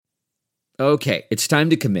Okay, it's time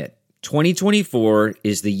to commit. 2024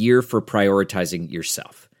 is the year for prioritizing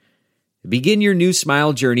yourself. Begin your new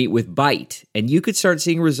smile journey with Byte, and you could start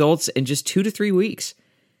seeing results in just 2 to 3 weeks.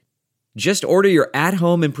 Just order your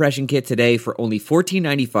at-home impression kit today for only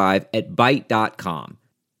 $14.95 at Byte.com.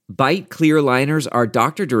 Byte clear liners are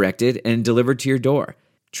doctor-directed and delivered to your door.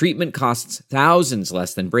 Treatment costs thousands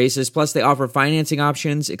less than braces, plus they offer financing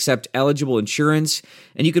options, accept eligible insurance,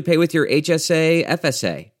 and you could pay with your HSA,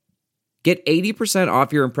 FSA. Get 80%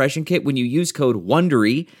 off your impression kit when you use code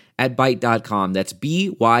WONDERY at Byte.com. That's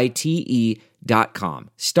BYTE.com.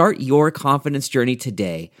 Start your confidence journey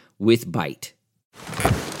today with Byte.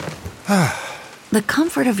 The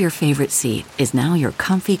comfort of your favorite seat is now your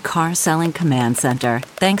comfy car selling command center,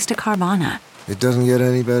 thanks to Carvana. It doesn't get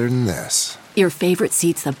any better than this. Your favorite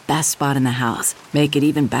seat's the best spot in the house. Make it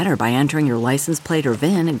even better by entering your license plate or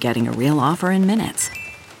VIN and getting a real offer in minutes.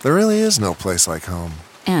 There really is no place like home.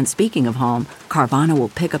 And speaking of home, Carvana will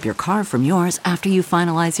pick up your car from yours after you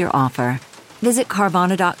finalize your offer. Visit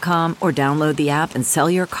Carvana.com or download the app and sell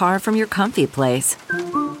your car from your comfy place.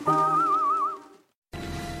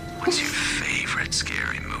 What's your favorite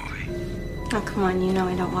scary movie? Oh, come on, you know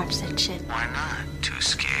I don't watch that shit. Why not? Too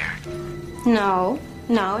scared? No,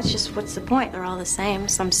 it's just what's the point? They're all the same.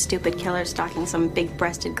 Some stupid killer stalking some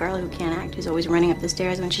big-breasted girl who can't act, who's always running up the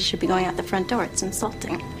stairs when she should be going out the front door. It's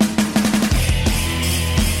insulting.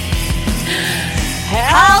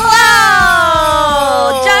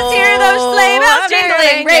 Hello! Just hear those sleigh bells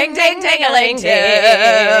jingling, ring, ting, ting-a-ling,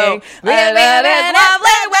 ting. We're living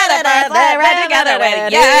lovely weather, birthday, right together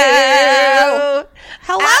with you.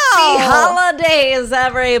 Hello! Happy holidays,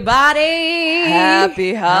 everybody!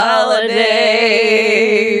 Happy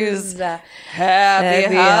holidays!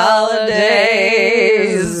 Happy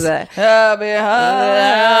holidays! Happy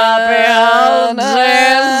holidays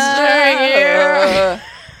to you!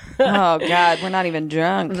 Oh, God, we're not even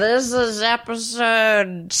drunk. This is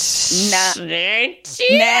episode 19.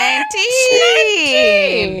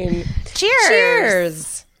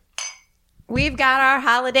 Cheers! We've got our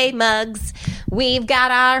holiday mugs. We've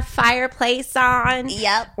got our fireplace on.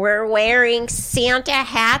 Yep. We're wearing Santa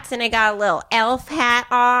hats, and I got a little elf hat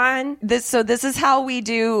on. This is how we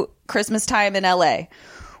do Christmas time in LA.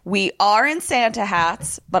 We are in Santa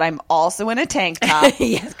hats, but I'm also in a tank top.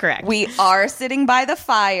 Yes, correct. We are sitting by the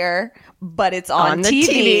fire, but it's on the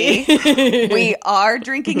TV. We are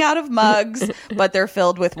drinking out of mugs, but they're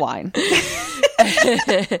filled with wine.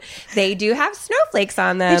 They do have snowflakes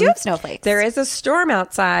on them. They do have snowflakes. There is a storm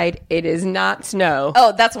outside. It is not snow.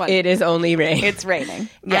 Oh, that's one. It is only rain. It's raining.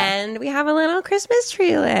 Yeah. And we have a little Christmas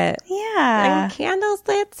tree lit. Yeah. And candles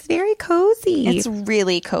lit. It's very cozy. It's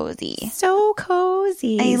really cozy. so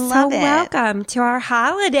cozy. I love it. Welcome to our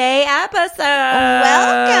holiday episode.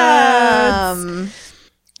 Welcome.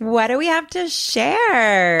 What do we have to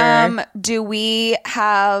share? Do we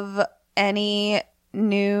have any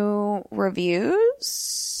new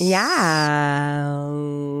reviews? Yeah.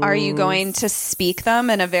 Are you going to speak them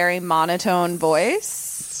in a very monotone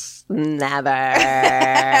voice? Never.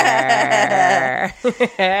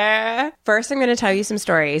 First, I'm going to tell you some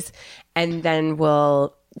stories, and then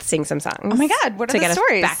we'll sing some songs. Oh my God, what are the get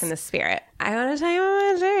stories? Us back in the spirit. I want to tell you what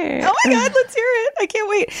I want to do. Oh my God, let's hear it. I can't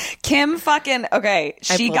wait. Kim fucking, okay,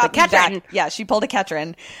 she pulled got a me Ketrin. back. Yeah, she pulled a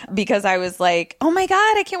Ketrin because I was like, oh my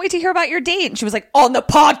God, I can't wait to hear about your date. And she was like, on the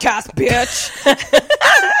podcast, bitch.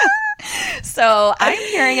 So I'm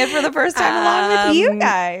hearing it for the first time along with you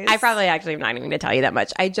guys. I probably actually am not even going to tell you that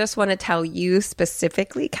much. I just want to tell you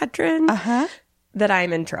specifically, Ketrin, that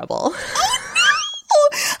I'm in trouble.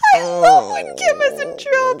 I love when Kim is in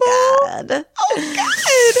trouble. God. Oh, God.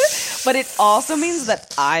 But it also means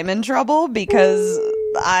that I'm in trouble because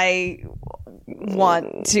I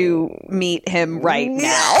want to meet him right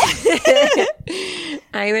now.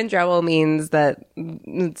 I'm in trouble means that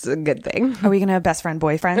it's a good thing. Are we going to have best friend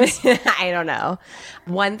boyfriends? I don't know.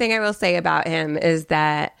 One thing I will say about him is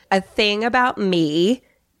that a thing about me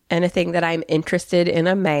and a thing that I'm interested in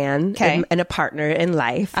a man and a partner in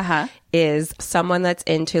life is someone that's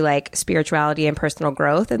into like spirituality and personal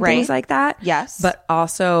growth and things like that. Yes. But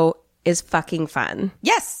also is fucking fun.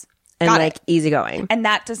 Yes. And Got like it. easygoing. And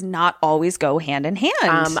that does not always go hand in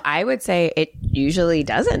hand. I would say it usually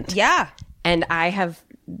doesn't. Yeah. And I have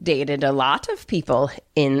dated a lot of people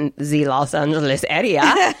in the Los Angeles area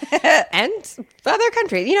and other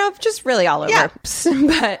countries, you know, just really all over. Yeah.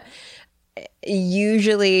 But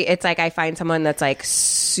usually it's like I find someone that's like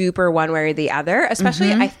super one way or the other,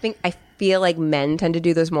 especially I feel like men tend to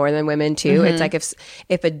do this more than women too. It's like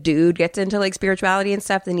if a dude gets into like spirituality and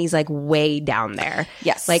stuff, then he's like way down there.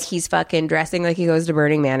 Yes. Like he's fucking dressing like he goes to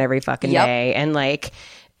Burning Man every fucking day and like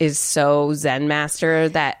is so Zen master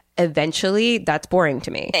that eventually that's boring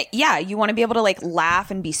to me. Yeah, you want to be able to like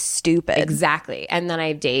laugh and be stupid. Exactly. And then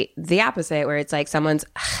I date the opposite where it's like someone's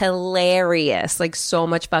hilarious, like so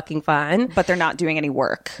much fucking fun. But they're not doing any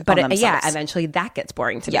work. But on themselves. yeah, eventually that gets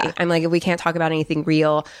boring to Yeah. me. I'm like, if we can't talk about anything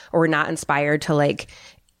real or we're not inspired to like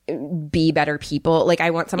be better people, like I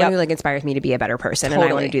want someone who like inspires me to be a better person and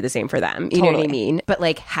I want to do the same for them. You know what I mean? But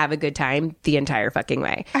like have a good time the entire fucking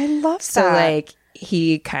way. I love So that. like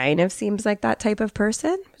he kind of seems like that type of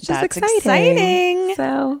person, which That's is exciting. exciting.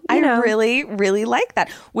 So I you know. really, really like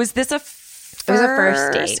that. Was this a first? It was a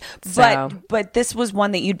first date, so. But this was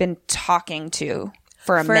one that you'd been talking to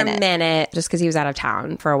for a minute. just because he was out of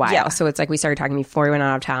town for a while. Yeah. So it's like we started talking before he went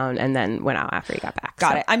out of town and then went out after he got back.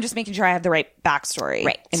 Got So- it. I'm just making sure I have the right backstory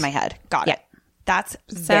in my head. Got Yeah. it. That's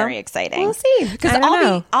very exciting. We'll see. Because I don't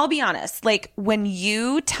know. I'll be honest. Like when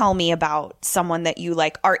you tell me about someone that you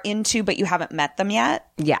like are into, but you haven't met them yet.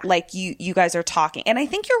 Yeah. Like you guys are talking, and I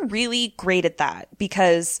think you're really great at that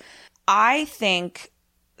because I think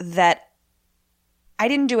that I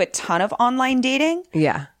didn't do a ton of online dating,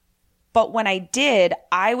 Yeah. but when I did,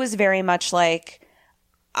 I was very much like,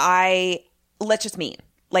 let's just meet.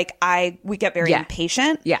 Like we get very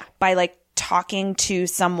impatient Yeah. by like talking to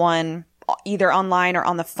someone either online or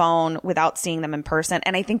on the phone without seeing them in person.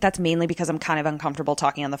 And I think that's mainly because I'm kind of uncomfortable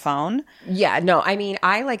talking on the phone. Yeah, no, I mean,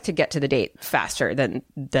 I like to get to the date faster than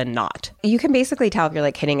not. You can basically tell if you're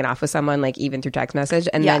like hitting it off with someone, like even through text message,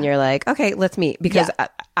 and then you're like, okay, let's meet. Because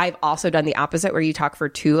I've also done the opposite where you talk for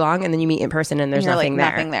too long and then you meet in person and there's you're nothing like,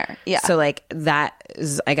 there. nothing there. Yeah. So like that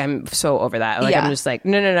is like, I'm so over that. Like Yeah. I'm just like,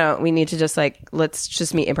 no, we need to just like, let's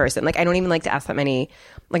just meet in person. Like I don't even like to ask that many,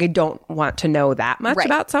 like I don't want to know that much Right.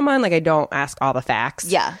 about someone. Like I don't ask all the facts.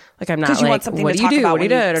 Yeah. Like I'm not 'Cause you like, want something what to do you talk do? about What do you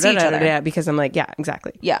when you do? see each other. Yeah, because I'm like, yeah,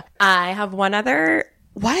 exactly. Yeah. I have one other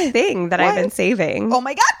thing that I've been saving. Oh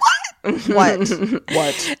my God, what?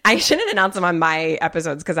 What? I shouldn't announce them on my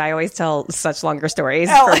episodes because I always tell such longer stories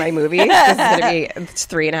for my movies. This is going to be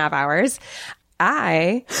 3.5 hours.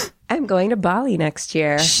 I am going to Bali next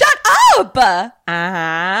year. Shut up!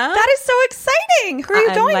 That is so exciting. Who are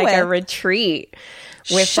you going like with? a retreat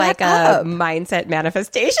with Shut like up. a mindset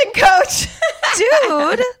manifestation coach.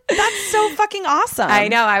 Dude, that's so fucking awesome. I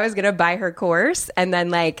know. I was going to buy her course and then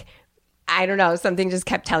like, I don't know, something just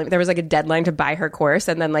kept telling me there was like a deadline to buy her course.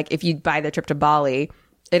 And then like, if you buy the trip to Bali,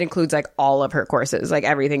 it includes like all of her courses, like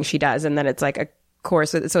everything she does. And then it's like a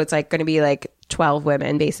course. So it's like going to be like 12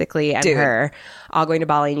 women basically and her all going to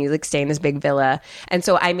Bali and you like stay in this big villa. And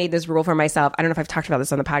so I made this rule for myself. I don't know if I've talked about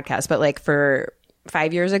this on the podcast, but like for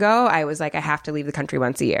 5 years ago, I was like, I have to leave the country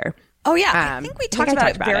once a year. Oh yeah, I think we talked about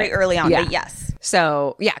it very early on, Yeah. but yes.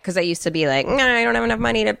 So, yeah, because I used to be like, nah, I don't have enough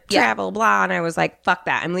money to travel, blah. And I was like, fuck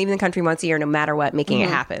that. I'm leaving the country once a year no matter what, making it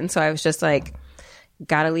happen. So I was just like,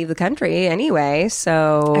 gotta leave the country anyway.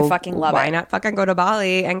 So I fucking love why it. not fucking go to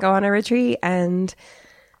Bali and go on a retreat and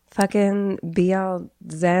fucking be all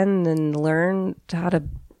zen and learn how to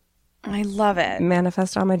I love it.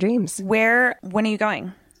 manifest all my dreams. When are you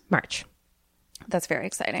going? March. That's very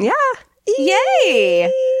exciting. Yeah.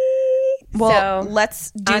 Yay! Well, So,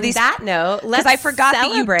 let's do on these. that note, Because let's I forgot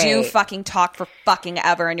celebrate. that you do fucking talk for fucking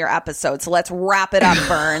ever in your episodes. So let's wrap it up,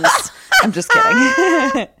 Burns. I'm just kidding.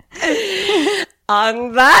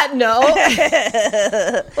 On that note,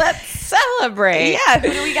 let's celebrate. Yeah,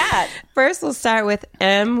 who do we got? First, we'll start with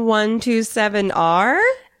M127R.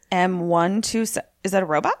 M127. Is that a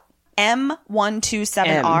robot?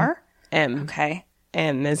 M127R. M. Okay.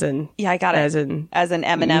 M as in. Yeah, I got it. As in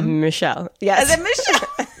Eminem. Michelle. Yes. As in Michelle.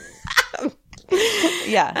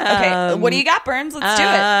 Yeah. Okay. What do you got, Burns? Let's do it.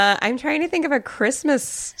 I'm trying to think of a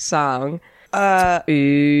Christmas song.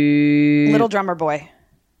 Ooh. Little Drummer Boy.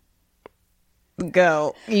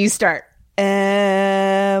 Go. You start.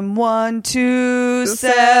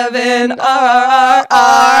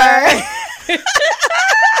 M127RR.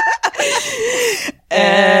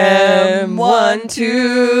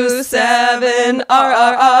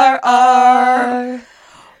 M127RR.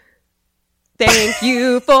 Thank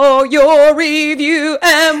you for your review,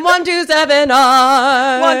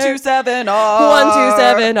 M127R. 127R.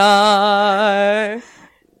 127R.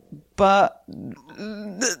 But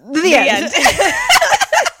The end.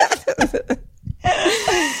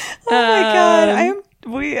 oh my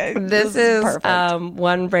god, This is perfect.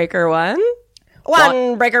 One Breaker One.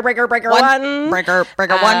 One Breaker One. breaker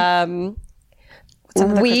one.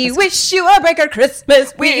 We wish you a breaker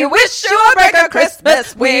Christmas. We wish you a breaker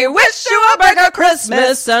Christmas. We wish you a breaker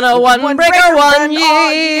Christmas and a one breaker one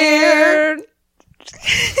year.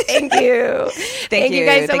 Thank you. Thank you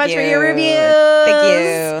guys so much for your reviews. Thank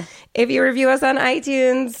you. If you review us on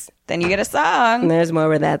iTunes, Then you get a song. there's more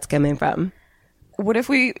where that's coming from. What if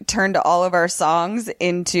we turned all of our songs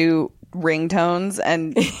into ringtones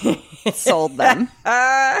and sold them?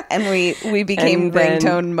 And we became And then-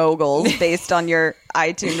 ringtone moguls based on your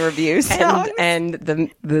iTunes reviews. And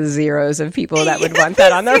the zeros of people that would want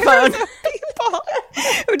that on their phone.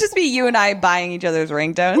 It would just be you and I buying each other's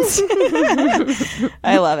ringtones.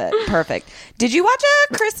 I love it. Perfect. Did you watch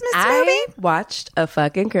a Christmas movie? I watched a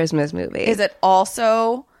fucking Christmas movie. Is it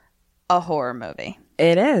also a horror movie?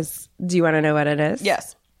 It is. Do you want to know what it is?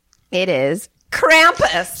 Yes. It is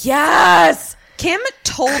Krampus. Yes. Kim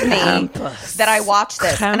told me Krampus. that I watched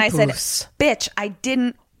this, and I said, Krampus. "Bitch, I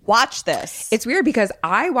didn't watch this." It's weird because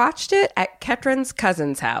I watched it at Ketrin's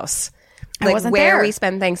cousin's house. I wasn't where there. we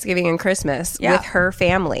spend Thanksgiving and Christmas Yeah. with her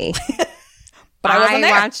family. But I wasn't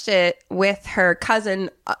there. watched it with her cousin.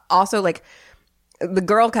 Also, like, the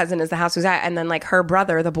girl cousin is the house who's at, and then like her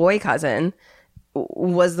brother, the boy cousin,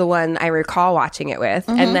 was the one I recall watching it with.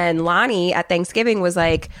 Mm-hmm. And then Lonnie at Thanksgiving was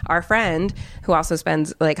like, our friend who also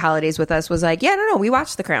spends like holidays with us was like, yeah, no, we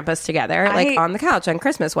watched the Krampus together, like on the couch on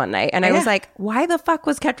Christmas one night. And I was like, why the fuck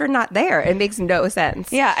was Ketrin not there? It makes no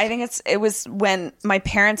sense. Yeah, I think it was when my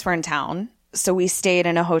parents were in town, so we stayed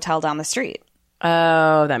in a hotel down the street.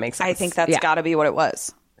 Oh, that makes sense. I think that's got to be what it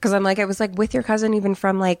was. Because I'm like, it was like with your cousin, even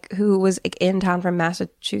from like who was like, in town from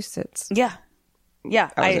Massachusetts. Yeah. Yeah.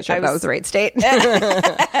 I wasn't sure if that was the right state.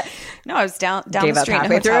 No, I was down Gave the up street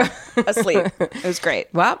in a halfway hotel, asleep. It was great.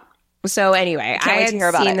 Well, so anyway, I wait had to hear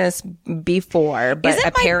about seen it. this before, but Isn't my-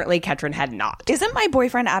 apparently Ketrin had not. Isn't my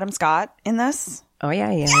boyfriend Adam Scott in this? Oh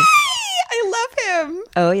yeah, he is. I love him.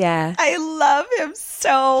 Oh yeah. I love him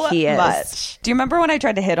so He is. much. Do you remember when I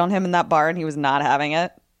tried to hit on him in that bar and he was not having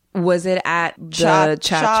it? Was it at the Cha-Cha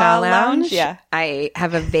Cha-Cha Lounge? Lounge? Yeah. I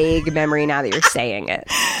have a vague memory now that you're saying it.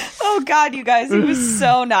 Oh God, you guys, he was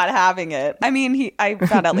so not having it. I mean, I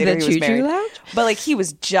found out later The he was Choo-Choo married, Lounge? but like he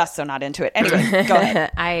was just so not into it. Anyway, go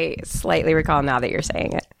ahead. I slightly recall now that you're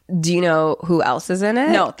saying it. Do you know who else is in it?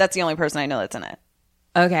 No, that's the only person I know that's in it.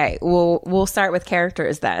 Okay, well, we'll start with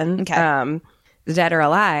characters then. Okay. The dead or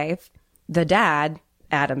alive. The dad,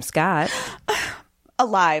 Adam Scott.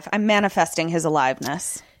 Alive. I'm manifesting his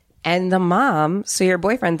aliveness. And the mom, so your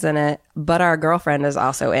boyfriend's in it, but our girlfriend is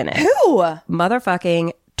also in it. Who?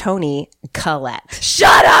 Motherfucking Toni Collette.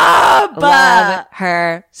 Shut up! Love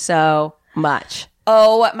her so much.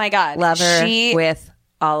 Oh my God. Love her She, with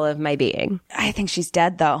all of my being. I think she's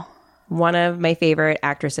dead though. One of my favorite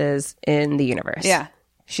actresses in the universe. Yeah.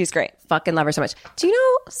 She's great. Fucking love her so much. Do you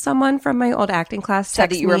know someone from my old acting class Said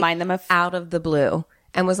that texted you me remind them of- out of the blue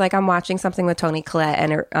and was like, I'm watching something with Toni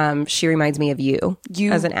Collette and she reminds me of you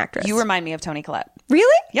as an actress. You remind me of Toni Collette.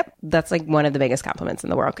 Really? Yep. That's like one of the biggest compliments in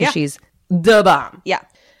the world because Yeah. she's the bomb. Yeah.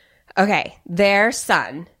 Okay. Their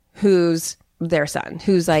son, who's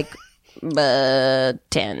like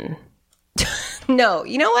 10. No,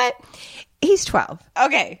 you know what? He's 12.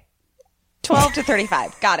 Okay. 12 to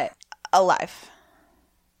 35. Got it. Alive.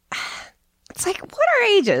 It's like, what are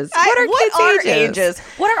ages? What are kids' ages?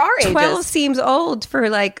 What are our ages? 12 seems old for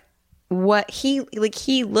like what he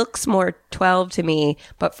looks more 12 to me,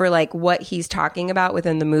 but for like what he's talking about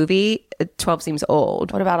within the movie, 12 seems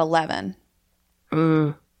old. What about 11?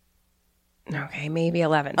 Okay, maybe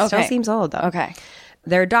 11. Still Okay. seems old though. Okay.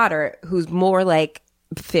 Their daughter, who's more like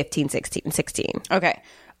 15, 16. Okay.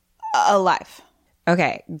 Alive.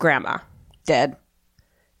 Okay, grandma. Dead.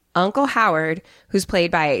 Uncle Howard, who's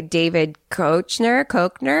played by David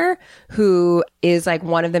Koechner, who is like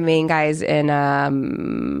one of the main guys in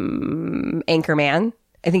Anchorman.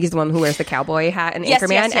 I think he's the one who wears the cowboy hat in Yes, Anchorman,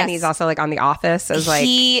 yes, yes. and he's also like on The Office as like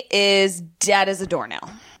He is dead as a doornail.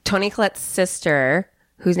 Toni Collette's sister,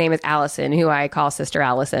 whose name is Allison, who I call Sister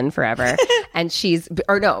Allison forever, and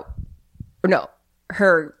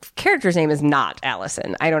her character's name is not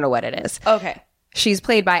Allison. I don't know what it is. Okay. She's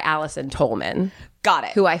played by Allison Tolman. Got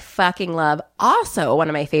it. Who I fucking love. Also, one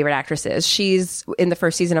of my favorite actresses. She's in the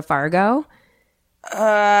first season of Fargo.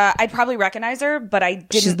 I'd probably recognize her, but I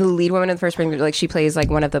didn't. She's the lead woman in the first spring. Like she plays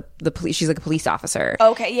like one of the police. She's like a police officer.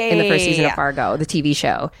 Okay, yeah, in the yeah, first yeah, season yeah. of Fargo, the TV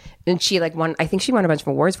show, and she like won. I think she won a bunch of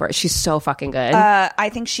awards for it. She's so fucking good. I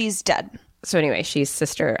think she's dead. So anyway, she's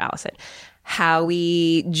Sister Allison.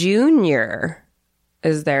 Howie Jr.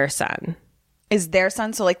 is their son. Is their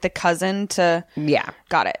son, so like the cousin to... Yeah,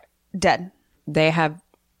 Got it. Dead. they have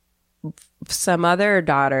some other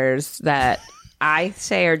daughters that I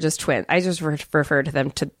say are just twins. I just refer to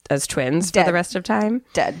them as twins for Dead. the rest of time.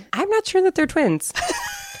 Dead. I'm not sure that they're twins.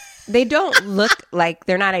 They don't look like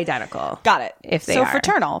they're not identical. Got it. If they so are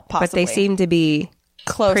fraternal, possibly. but they seem to be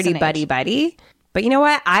Close pretty in age. buddy. But you know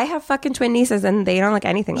what? I have fucking twin nieces and they don't look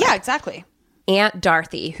anything like Yeah, exactly. Aunt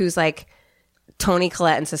Dorothy, who's like Toni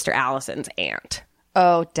Collette and Sister Allison's aunt.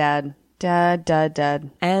 Oh, dead.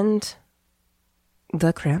 Dead. And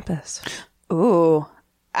the Krampus. Ooh.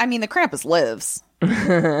 I mean, the Krampus lives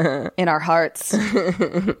in our hearts.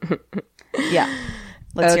 Yeah.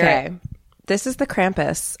 Let's hear it. This is the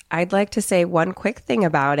Krampus. I'd like to say one quick thing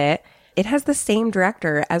about it. It has the same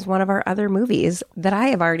director as one of our other movies that I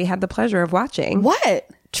have already had the pleasure of watching. What?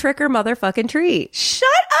 Trick or Motherfucking Treat. Shut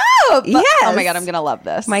up! Yes. Oh my God, I'm going to love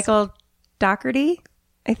this. Michael Dougherty,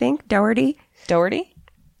 I think. Dougherty. Dougherty?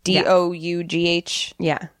 D-O-U-G-H.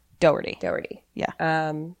 Yeah. Dougherty. Dougherty.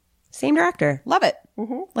 Yeah. Same director. Love it.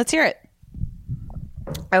 Let's hear it.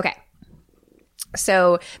 Okay.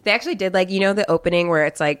 So they actually did like, you know, the opening where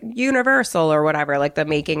it's like Universal or whatever, like the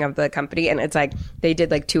making of the company. And it's like, they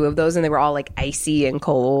did like 2 of those and they were all like icy and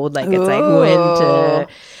cold. Like it's like winter.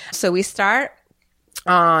 So we start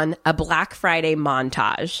on a Black Friday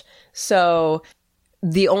montage. So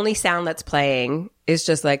the only sound that's playing is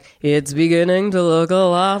just like, it's beginning to look a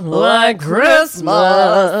lot like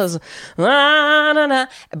Christmas.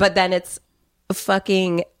 But then it's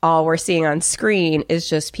fucking all we're seeing on screen is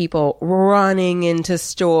just people running into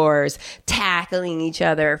stores, tackling each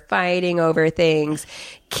other, fighting over things,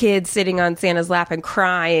 kids sitting on Santa's lap and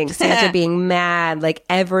crying, Santa being mad, like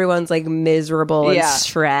everyone's like miserable and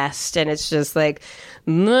stressed, and it's just like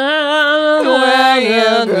Love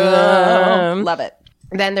it.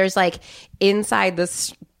 Then there's like inside the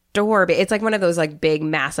store, it's like one of those like big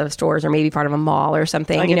massive stores or maybe part of a mall or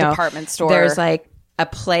something, like you know, department store. There's like a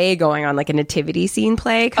play going on, like a nativity scene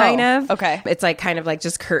play kind of. Okay. It's like kind of like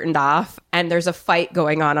just curtained off, and there's a fight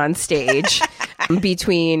going on stage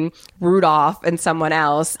between Rudolph and someone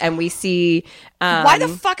else, and we see why the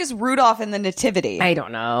fuck is Rudolph in the nativity? I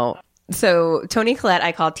don't know. So Toni Collette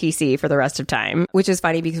I call TC for the rest of time, which is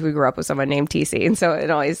funny because we grew up with someone named TC, and so it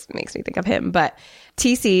always makes me think of him. But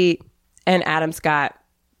TC and Adam Scott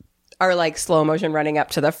are like slow motion running up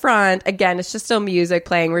to the front. Again, it's just still music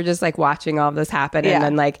playing. We're just like watching all of this happen. And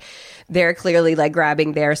then like they're clearly like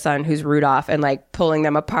grabbing their son, who's Rudolph, and like pulling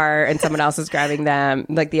them apart, and someone else is grabbing them,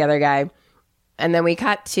 like the other guy. And then we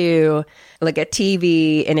cut to like a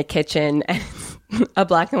TV in a kitchen and a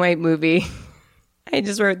black and white movie. I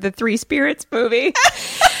just wrote the Three Spirits movie.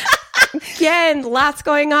 Again, lots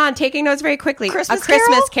going on. Taking notes very quickly.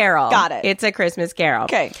 Christmas Carol. Got it. It's a Christmas Carol.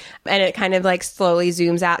 Okay. And it kind of like slowly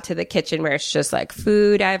zooms out to the kitchen where it's just like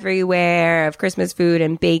food everywhere of Christmas food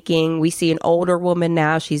and baking. We see an older woman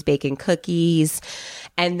now. She's baking cookies.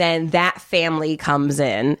 And then that family comes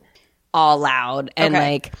in all loud. And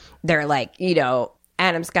like, they're like, you know,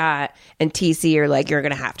 Adam Scott and TC are like, you're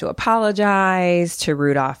going to have to apologize to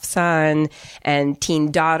Rudolph's son, and teen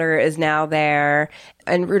daughter is now there.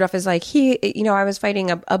 And Rudolph is like, I was fighting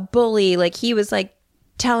a bully. Like he was like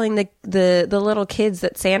telling the little kids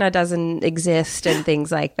that Santa doesn't exist and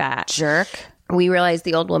things like that. Jerk. We realize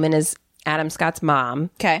the old woman is Adam Scott's mom.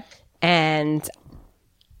 Okay. And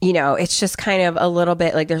you know, it's just kind of a little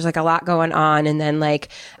bit like there's like a lot going on. And then like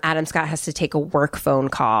Adam Scott has to take a work phone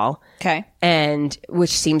call. Okay. And which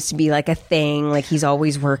seems to be like a thing. Like he's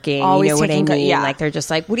always working. Always you know what I mean? yeah. Like they're just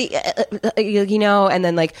like, what do you know? And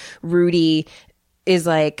then like Rudy is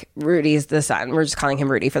the son. We're just calling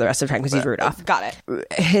him Rudy for the rest of the time because he's Rudolph. Got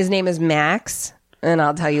it. His name is Max. And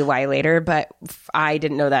I'll tell you why later. But I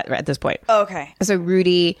didn't know that at this point. Okay. So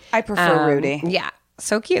Rudy. I prefer Rudy. Yeah.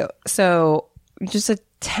 So cute. So just a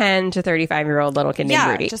 10 to 35-year-old little kid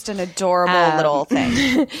named Rudy. Just an adorable little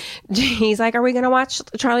thing. He's like, are we going to watch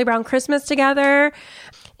Charlie Brown Christmas together?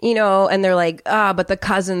 You know, and they're like, but the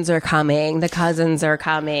cousins are coming. Those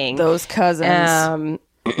cousins.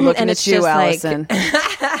 Looking at you, Allison.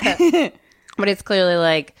 Like, but it's clearly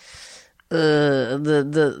like,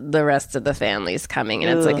 the rest of the family's coming,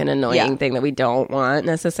 and it's like an annoying thing that we don't want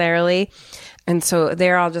necessarily. And so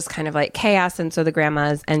they're all just kind of like chaos. And so the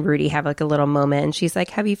grandmas and Rudy have like a little moment, and she's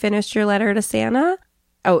like, have you finished your letter to Santa?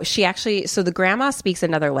 Oh, so the grandma speaks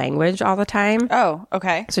another language all the time. Oh,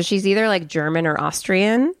 okay. So she's either like German or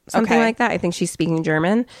Austrian, something like that. I think she's speaking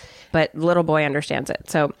German, but little boy understands it.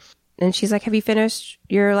 So, and she's like, have you finished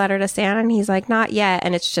your letter to Santa? And he's like, not yet.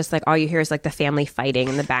 And it's just like, all you hear is like the family fighting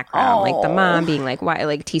in the background. Like the mom being like, why?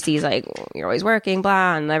 Like TC's like, you're always working,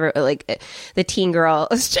 blah. And never, like the teen girl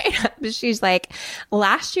straight up, she's like,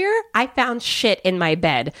 last year I found shit in my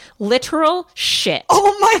bed. Literal shit.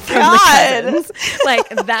 Oh my God.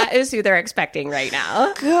 Like that is who they're expecting right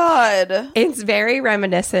now. God. It's very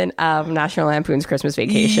reminiscent of National Lampoon's Christmas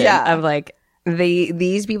Vacation. Yeah. Of like,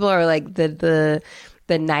 these people are like the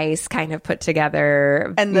the nice kind of put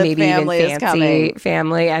together And the maybe family even is fancy coming.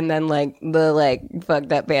 family, and then like the like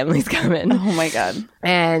fucked up family's coming. Oh my God.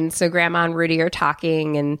 And so Grandma and Rudy are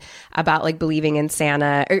talking and about like believing in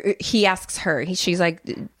Santa. He asks her, she's like,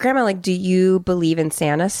 Grandma, like, do you believe in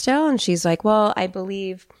Santa still? And she's like, well, I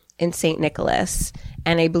believe in St. Nicholas.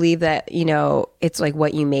 And I believe that, you know, it's like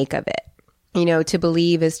what you make of it. You know, to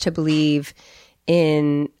believe is to believe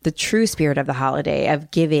in the true spirit of the holiday of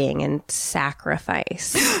giving and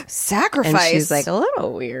sacrifice. Sacrifice. And she's like a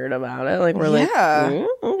little weird about it. Like, we're Yeah. like,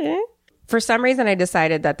 okay. For some reason, I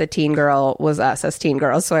decided that the teen girl was us as teen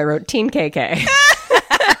girls, so I wrote Teen KK.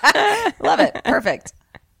 Love it. Perfect.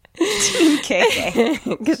 Team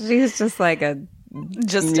KK. Because she's just like a,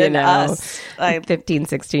 Just you in know, us. 15,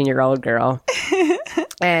 16-year-old girl.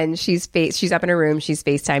 And she's up in her room. She's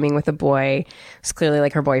FaceTiming with a boy. It's clearly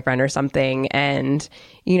like her boyfriend or something. And,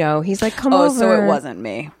 you know, he's like, come over. Oh, so it wasn't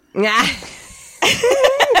me.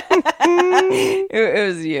 It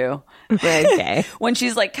was you. Okay. When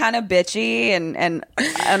she's like kind of bitchy and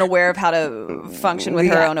unaware of how to function with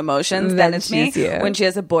her own emotions, then Then it's me. she's you. When she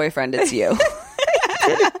has a boyfriend, it's you.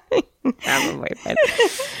 I'm a boyfriend.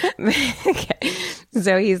 Okay.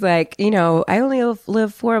 So he's like, you know, I only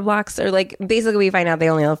live 4 blocks, or like basically we find out they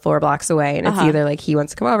only live 4 blocks away, and it's either like he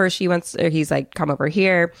wants to come over, or he's like, come over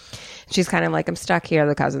here. She's kind of like, I'm stuck here.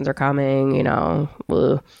 The cousins are coming, you know.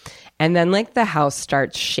 Ugh. And then like the house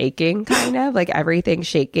starts shaking, kind of like everything's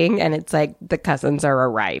shaking, and it's like the cousins are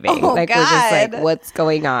arriving. Oh, like we're just like, God. what's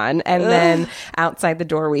going on? And then outside the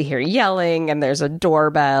door we hear yelling, and there's a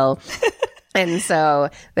doorbell. And so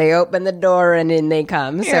they open the door and in they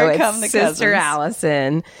come. Here so come the it's Sister cousins.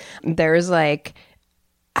 Allison. There's like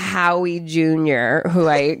Howie Jr., who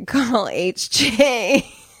I call HJ.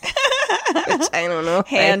 Which I don't know.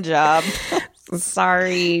 Hand job.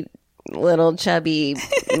 Sorry, little chubby,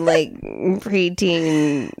 like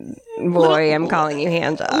preteen boy. I'm calling you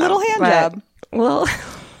hand job. Little hand But job. Little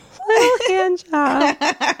hand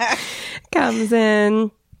job comes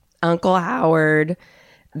in. Uncle Howard.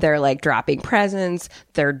 They're like dropping presents.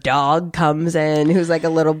 Their dog comes in, who's like a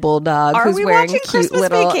little bulldog, Are who's we wearing watching cute Christmas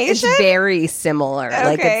little. Vacation? It's very similar.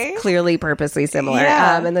 Like Okay. it's clearly purposely similar.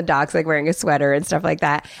 Yeah. And the dog's like wearing a sweater and stuff like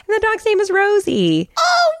that. And the dog's name is Rosie.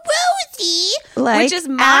 Oh, Rosie. Like Which is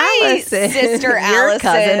my Allison. sister Your Allison's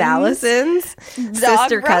cousin Allison's dog,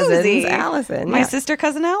 sister cousin's Rosie. Allison. My yeah. sister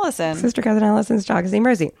cousin Allison. Sister cousin Allison's dog is named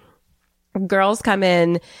Rosie. Girls come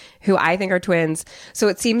in who I think are twins. So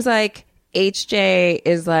it seems like HJ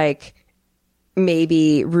is like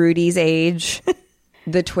maybe Rudy's age.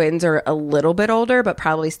 The twins are a little bit older, but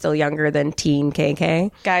probably still younger than teen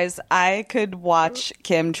KK. Guys, I could watch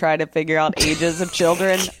Kim try to figure out ages of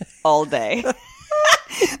children all day.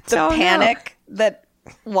 The Don't know. panic that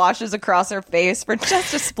washes across her face for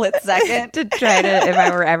just a split second. To try to, if I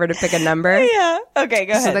were ever to pick a number. Yeah. Okay,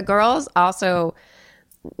 go So ahead. the girls also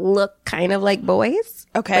look kind of like boys.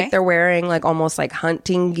 Okay. Like they're wearing like almost like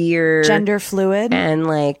hunting gear. Gender fluid. And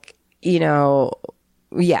like, you know,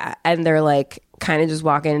 yeah. And they're like kind of just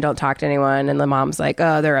walk in and don't talk to anyone. And the mom's like,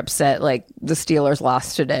 oh, they're upset. Like the Steelers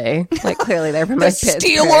lost today. Like clearly they're from like Pittsburgh.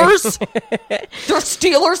 Steelers? They're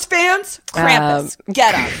Steelers fans? Krampus.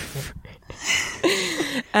 Get up.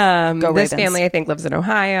 Go This Ravens. family, I think, lives in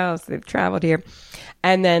Ohio. So they've traveled here.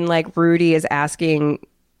 And then like Rudy is asking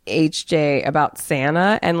HJ about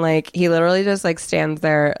Santa, and like he literally just like stands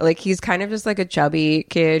there, like he's kind of just like a chubby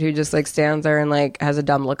kid who just like stands there and like has a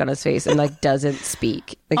dumb look on his face and like doesn't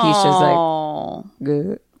speak. Like he's just like Oh,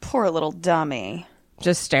 "Good." poor little dummy.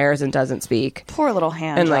 Just stares and doesn't speak Poor little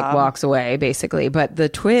hand and job. like walks away basically. But the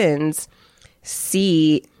twins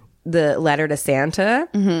see the letter to Santa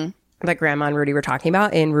that Grandma and Rudy were talking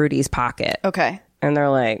about in Rudy's pocket, Okay. and they're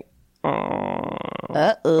like,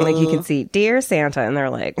 like you can see Dear Santa, and they're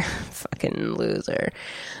like, fucking loser.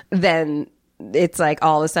 Then it's like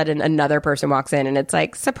all of a sudden another person walks in and it's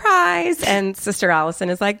like, surprise. And Sister Allison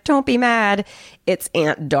is like, don't be mad. It's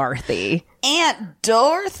Aunt Dorothy, Aunt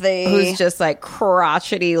Dorothy. who's just like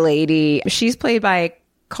crotchety lady. She's played by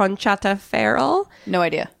Conchata Farrell, No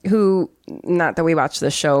idea. who, not that we watch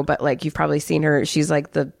the show, but like you've probably seen her. She's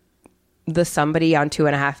like the somebody on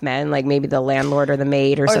 2.5 Men, like maybe the landlord or the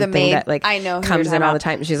maid or the something maid. that like I know who comes you're in talking all the about.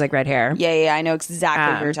 time. She's like red hair. Yeah, I know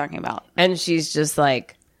exactly what you're talking about. And she's just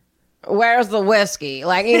like, where's the whiskey?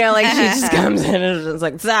 Like, you know, like she just comes in and is just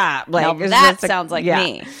like, stop. Like, Now it's that just, like, sounds like yeah.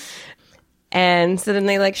 me. And so then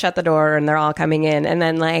they like shut the door and they're all coming in. And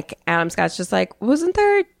then like Adam Scott's just like, wasn't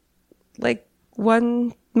there like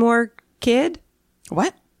one more kid?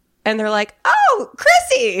 What? And they're like, oh,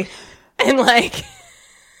 Chrissy. And like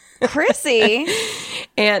Chrissy.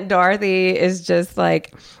 Aunt Dorothy is just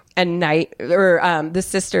like the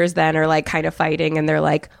sisters then are like kind of fighting, and they're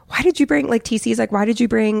like, why did you bring, like, TC's like, why did you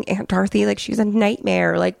bring Aunt Dorothy? Like, she's a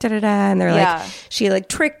nightmare, like, da-da-da. And they're like, she like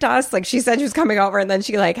tricked us. Like, she said she was coming over, and then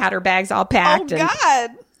she like had her bags all packed. Oh, God.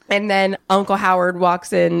 And then Uncle Howard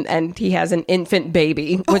walks in, and he has an infant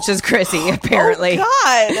baby, which is Chrissy, apparently.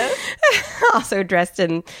 Oh, God. Also dressed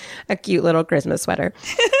in a cute little Christmas sweater.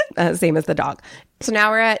 Same as the dog. So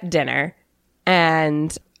now we're at dinner,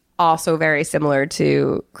 and also very similar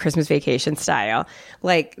to Christmas Vacation style.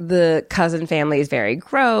 Like, the cousin family is very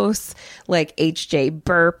gross. Like, HJ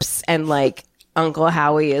burps, and like Uncle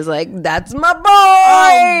Howie is like, that's my boy.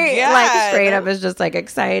 God. Like, straight up is just like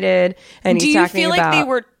excited. And Do he's you talking feel about,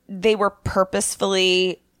 like they were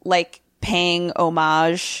purposefully like paying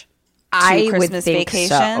homage to I Christmas would think Vacation?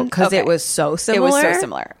 so, because it was so similar. It was so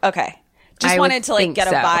similar. Okay. Just I wanted would to like think get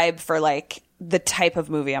a so. vibe for like the type of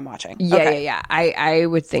movie I'm watching. Yeah, Okay. yeah. I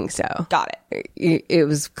would think so. Got it. It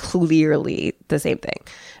was clearly the same thing.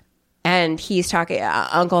 And he's talking,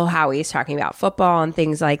 Uncle Howie's talking about football and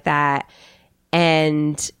things like that.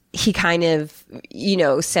 And he kind of,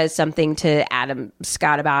 says something to Adam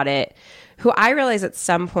Scott about it, who I realize at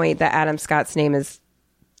some point that Adam Scott's name is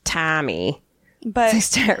Tommy. But I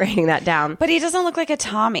start writing that down. he doesn't look like a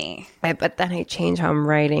Tommy. But then I change how I'm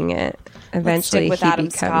writing it. Eventually, with he Adam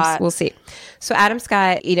becomes. Scott. We'll see. So Adam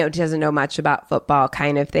Scott, doesn't know much about football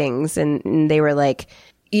kind of things, and they were like,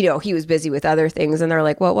 he was busy with other things, and they're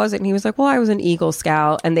like, what was it? And he was like, well, I was an Eagle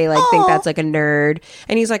Scout, and they like think that's like a nerd,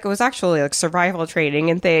 and he's like, it was actually like survival training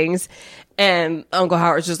and things. And Uncle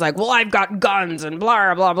Howard's just like, well, I've got guns and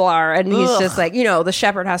blah, blah, blah. And he's just like, the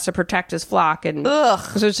shepherd has to protect his flock. And so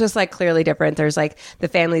it's just like clearly different. There's like the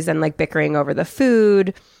families then like bickering over the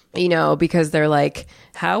food, because they're like,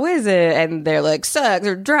 how is it? And they're like, sucks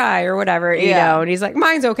or dry or whatever, and he's like,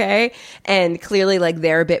 mine's okay. And clearly like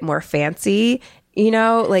they're a bit more fancy.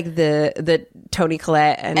 Like the Tony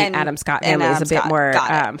Collette and Adam Scott family is a bit more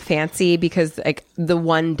fancy, because like the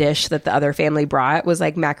one dish that the other family brought was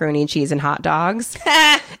like macaroni and cheese and hot dogs.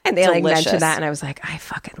 And they like mentioned that, and I was like, I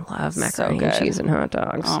fucking love macaroni and cheese and hot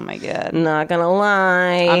dogs. Oh my God. Not gonna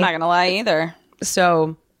lie. I'm not gonna lie either.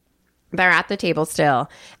 So they're at the table still,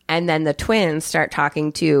 and then the twins start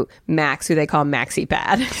talking to Max, who they call Maxie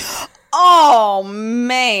Pad. Oh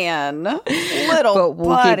man, little but we'll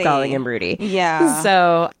buddy. keep calling him Rudy. Yeah.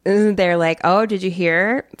 So they're like, "Oh, did you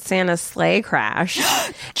hear Santa's sleigh crash?"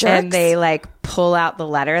 And they like pull out the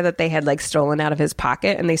letter that they had like stolen out of his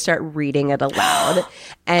pocket, and they start reading it aloud.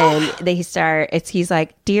 And he's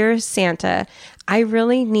like, "Dear Santa, I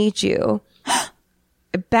really need you.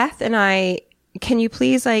 Beth and I." Can you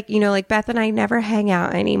please, like, Beth and I never hang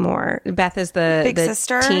out anymore. Beth is the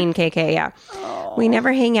sister? teen KK, yeah. Oh. We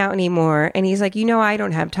never hang out anymore. And he's like, I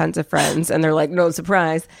don't have tons of friends. And they're like, no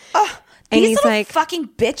surprise. And These he's little like, fucking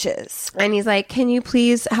bitches. and he's like, can you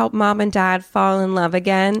please help mom and dad fall in love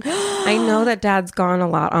again? I know that dad's gone a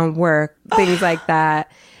lot on work, things like that.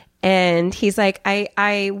 And he's like,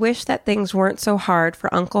 I wish that things weren't so hard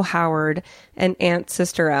for Uncle Howard and Aunt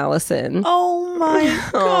Sister Allison. Oh my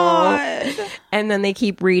God. And then they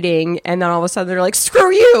keep reading, and then all of a sudden they're like,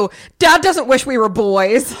 screw you! Dad doesn't wish we were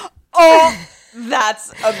boys! Oh,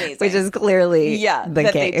 that's amazing. Which is clearly Yeah, the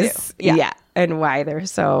that they case. do. Yeah. And why they're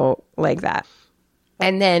so like that.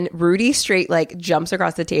 And then Rudy straight like jumps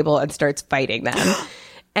across the table and starts fighting them.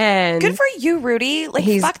 And good for you, Rudy. Like,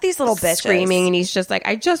 he's fuck these little bitches. screaming, and he's just like,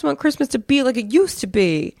 I just want Christmas to be like it used to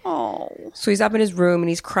be. Oh. So he's up in his room and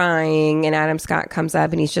he's crying, and Adam Scott comes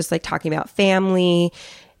up and he's just like talking about family,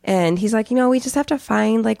 and he's like, we just have to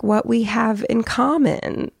find like what we have in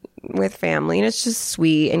common with family, and it's just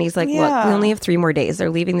sweet. And he's like, look, we only have 3 more days. They're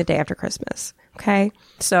leaving the day after Christmas. Okay.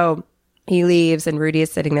 So he leaves, and Rudy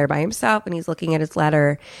is sitting there by himself, and he's looking at his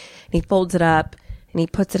letter, and he folds it up and he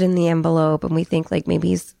puts it in the envelope, and we think like maybe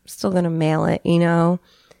he's still going to mail it, and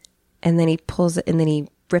then he pulls it, and then he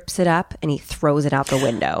rips it up and he throws it out the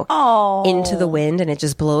window into the wind, and it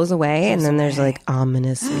just blows away. And then there's like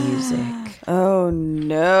ominous music. Oh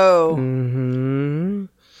no. Mm-hmm.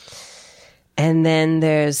 And then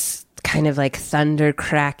there's kind of like thunder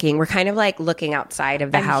cracking. We're kind of like looking outside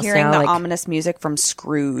of the house hearing now. the like, ominous music from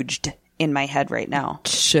Scrooged in my head right now.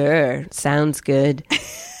 Sure. Sounds good.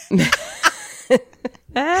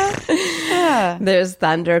 There's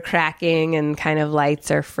thunder cracking, and kind of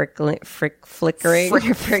lights are flickering. Flickering.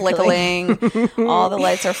 All the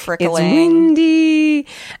lights are frickling. It's windy.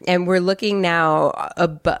 And we're looking now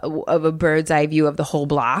of a bird's eye view of the whole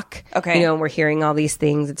block. Okay. And we're hearing all these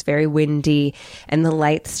things. It's very windy, and the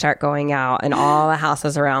lights start going out, and all the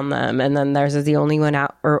houses around them. And then theirs is the only one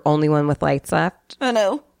out, or only one with lights left. Oh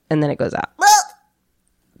no. And then it goes out.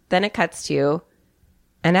 Then it cuts to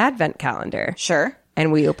an advent calendar. Sure.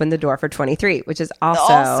 And we opened the door for 23, which is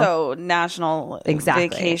also national exactly.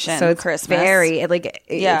 vacation. So it's Christmas. very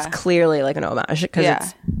it's clearly like an homage because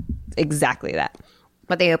it's exactly that.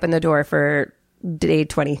 But they opened the door for day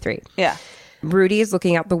 23. Yeah. Rudy is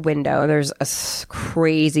looking out the window. There's a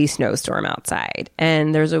crazy snowstorm outside,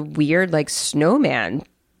 and there's a weird like snowman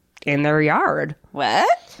in their yard. What?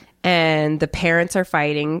 And the parents are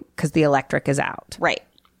fighting because the electric is out. Right.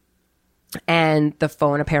 And the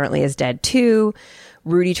phone apparently is dead too.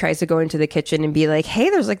 Rudy tries to go into the kitchen and be like, hey,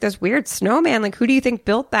 there's like this weird snowman. Like, who do you think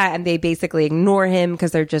built that? And they basically ignore him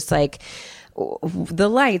because they're just like, the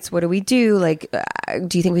lights, what do we do? Like,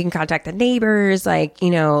 do you think we can contact the neighbors? Like,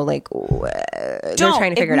 you know, like, they're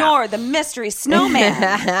trying to figure it out. Ignore the mystery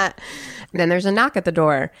snowman. Then there's a knock at the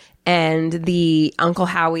door, and the Uncle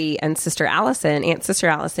Howie and Aunt Sister Allison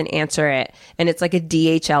answer it, and it's like a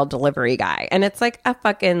DHL delivery guy, and it's like a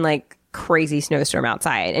fucking like crazy snowstorm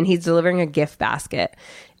outside, and he's delivering a gift basket.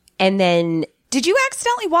 And then, did you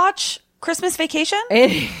accidentally watch Christmas Vacation?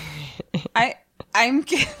 I'm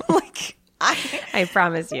like, I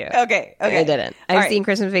promise you. Okay. I didn't. I've seen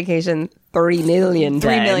Christmas Vacation 3 million times.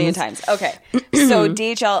 3 million times. Okay. So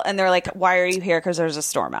DHL, and they're like, why are you here? Because there's a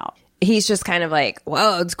storm out. He's just kind of like,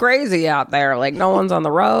 well, it's crazy out there. Like, no one's on the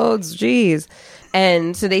roads. Jeez.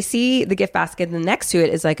 And so they see the gift basket, and next to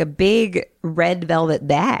it is like a big red velvet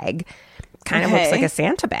bag. Kind of looks like a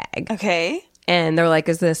Santa bag. Okay. And they're like,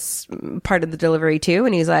 is this part of the delivery too?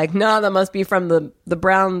 And he's like, no, that must be from the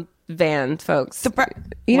brown van folks.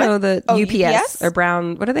 You know, the UPS or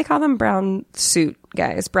brown, what do they call them? Brown suit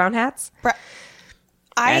guys. Brown hats?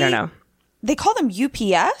 I don't know. They call them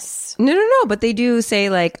UPS? No. But they do say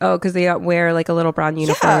like, oh, because they wear like a little brown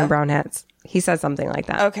uniform and brown hats. He says something like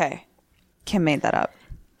that. Okay. Kim made that up.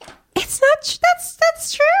 It's not.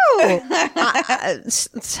 That's true.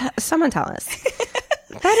 Someone tell us.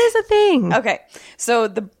 That is a thing. Okay. So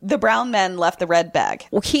the brown men left the red bag.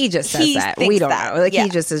 Well, he just says that. We don't know. Like he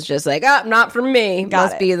just is just like, oh, not for me.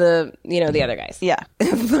 Must be the the other guys. Yeah.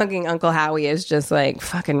 Fucking Uncle Howie is just like,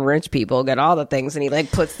 fucking rich people get all the things, and he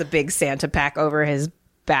like puts the big Santa pack over his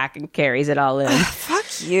back and carries it all in.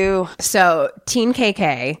 Fuck you. So Teen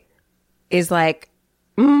KK is like,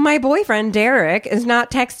 my boyfriend Derek is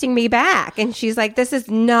not texting me back, and she's like, this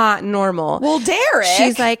is not normal. Well, Derek,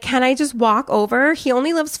 she's like, can I just walk over? He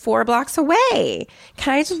only lives 4 blocks away.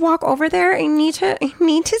 Can I just walk over there? I need to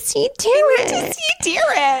see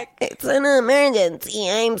Derek. It's an emergency.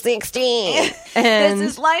 I'm 16 and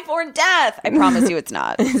this is life or death. I promise you it's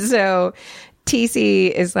not. So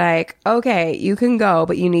TC is like, okay, you can go,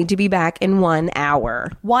 but you need to be back in 1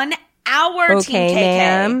 hour. 1 hour. Okay, TKK.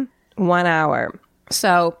 ma'am. 1 hour.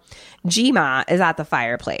 So G-Ma is at the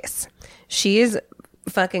fireplace. She is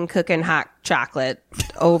fucking cooking hot chocolate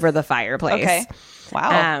over the fireplace. Okay.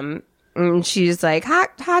 Wow. And she's like,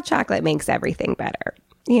 hot chocolate makes everything better.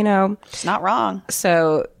 You know? She's not wrong.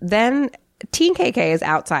 So then Teen KK is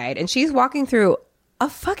outside, and she's walking through a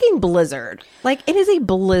fucking blizzard. Like, it is a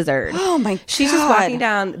blizzard. Oh my God. She's just walking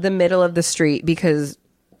down the middle of the street because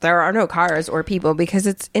there are no cars or people, because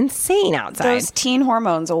it's insane outside. Those teen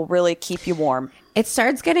hormones will really keep you warm. It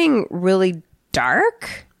starts getting really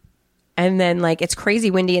dark, and then like it's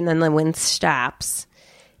crazy windy, and then the wind stops,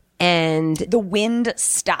 and the wind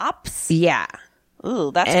stops. Yeah.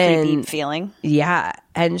 Ooh, that's a creepy feeling. Yeah.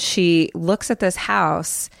 And she looks at this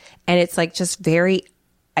house, and it's like just very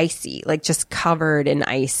icy, like just covered in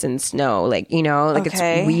ice and snow, like, you know, like it's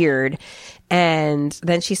weird. And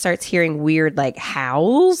then she starts hearing weird like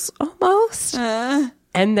howls almost. And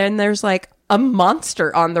then there's like a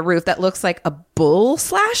monster on the roof that looks like a bull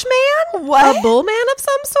 / man. What? A bull man of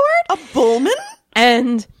some sort. A bullman?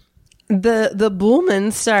 And the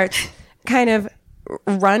bullman starts kind of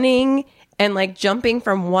running and like jumping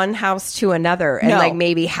from one house to another and like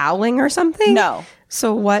maybe howling or something. No.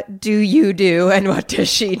 So what do you do, and what does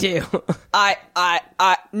she do? No.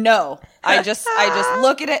 I just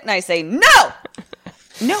look at it and I say, no.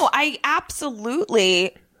 No, I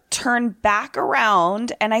absolutely turn back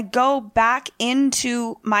around and I go back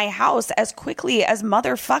into my house as quickly as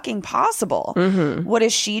motherfucking possible. Mm-hmm. What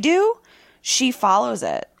does she do? She follows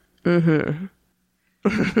it. Mm-hmm.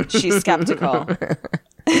 She's skeptical.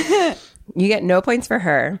 You get no points for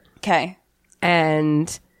her. Okay.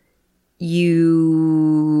 And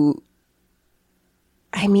I'll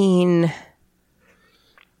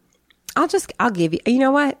give you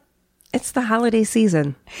know what? It's the holiday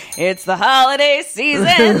season. It's the holiday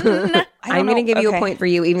season. I'm going to give you a point for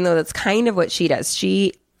you, even though that's kind of what she does.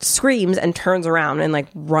 She screams and turns around and like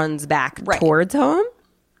runs back towards home.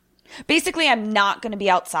 Basically, I'm not going to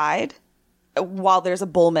be outside while there's a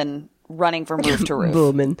bullman running from roof to roof.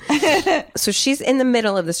 Booming. So she's in the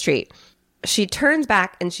middle of the street. She turns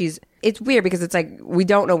back and it's weird because it's like, we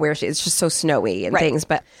don't know where it's just so snowy and things,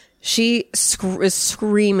 but she is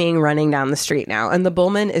screaming running down the street now. And the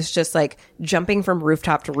Bullman is just like jumping from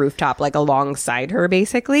rooftop to rooftop, like alongside her,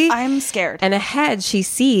 basically. I'm scared. And ahead, she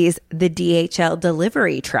sees the DHL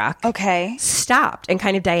delivery truck. Okay. Stopped and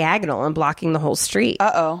kind of diagonal and blocking the whole street.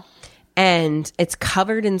 Uh-oh. And it's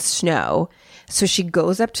covered in snow. So she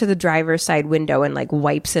goes up to the driver's side window and like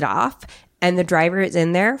wipes it off. And the driver is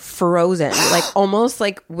in there frozen, like almost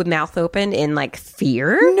like with mouth open in like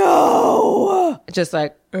fear. No. Just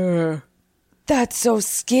like, That's so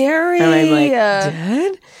scary. and I'm like,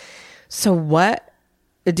 dead? So what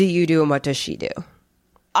do you do and what does she do?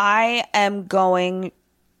 I am going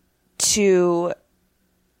to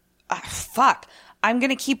I'm going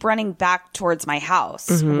to keep running back towards my house.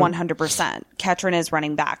 100%. Ketrin is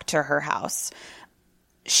running back to her house.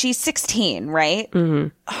 She's 16, right?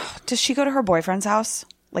 Does she go to her boyfriend's house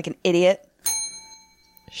like an idiot?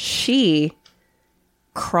 She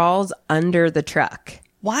crawls under the truck.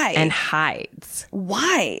 Why? And hides.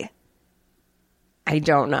 Why? I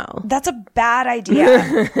don't know. That's a bad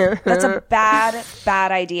idea. That's a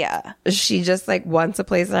bad idea. She just like wants a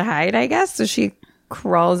place to hide, I guess. So she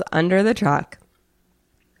crawls under the truck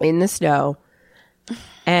in the snow,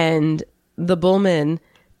 and the Bullman.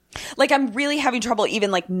 Like, I'm really having trouble even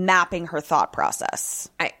like mapping her thought process.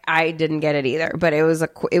 I didn't get it either, but it was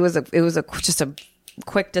just a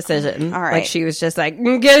quick decision. All right. Like she was just like,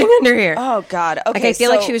 getting under here. Oh God. Okay. Like I feel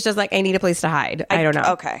like she was just like, I need a place to hide. I don't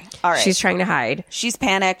know. Okay. All right. She's trying to hide. She's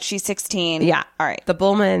panicked. She's 16. Yeah. All right. The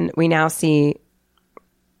Bullman we now see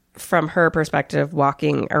from her perspective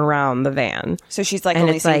walking around the van. So she's like And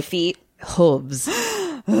only it's seeing like feet. hooves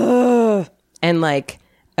and like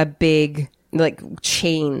a big like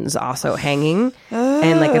chains also hanging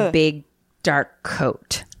and like a big dark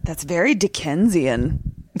coat. That's very Dickensian.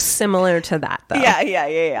 Similar to that though.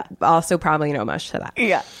 Yeah. Also probably no much to that.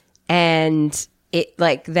 Yeah. And it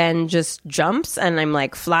like then just jumps and I'm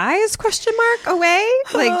like, flies away?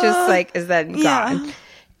 Like just like is that gone?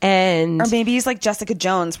 And Or maybe he's like Jessica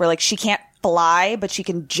Jones where like she can't fly but she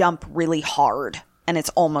can jump really hard and it's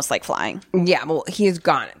almost like flying. yeah, well he's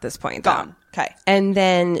gone at this point though. Gone. Okay. And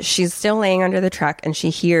then she's still laying under the truck and she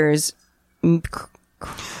hears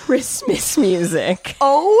Christmas music.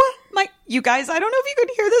 Oh my, you guys, I don't know if you could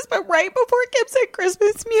hear this, but right before Kim said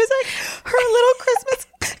Christmas music, her little Christmas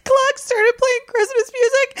clock started playing Christmas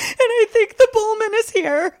music, and I think the Bullman is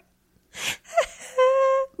here.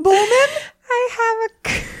 Bullman? I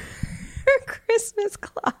have a Christmas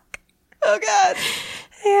clock. Oh God.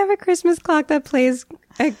 I have a Christmas clock that plays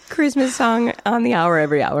a Christmas song on the hour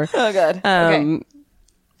every hour. Oh God. Okay.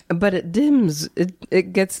 But it dims.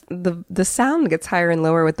 It gets the sound gets higher and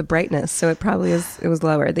lower with the brightness. So it probably was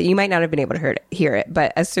lower. That you might not have been able to hear it.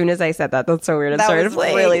 But as soon as I said that, that's so weird. It That started was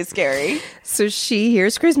playing. really scary. So she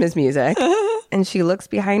hears Christmas music and she looks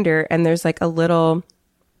behind her and there's like a little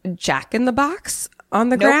Jack in the Box on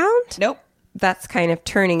the ground. Nope. That's kind of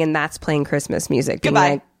turning and that's playing Christmas music. being Goodbye.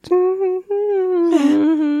 Like,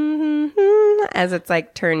 as it's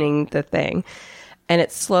like turning the thing. And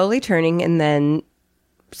it's slowly turning and then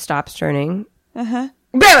stops turning. Bam!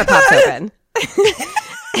 It pops open.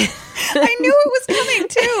 I knew it was coming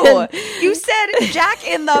too. You said Jack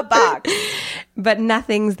in the Box. But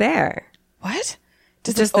nothing's there. What?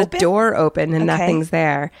 Does Just it the open? door open and Okay. nothing's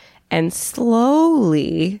there. And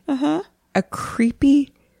slowly, a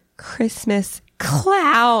creepy Christmas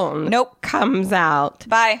clown Nope. comes out.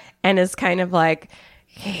 Bye. And is kind of like,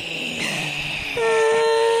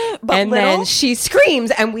 But and little? then she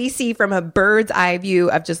screams, and we see from a bird's eye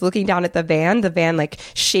view of just looking down at the van like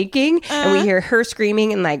shaking, and we hear her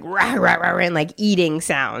screaming and like rah, rah, rah, rah, and like eating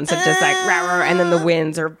sounds of just like rah, rah, rah, and then the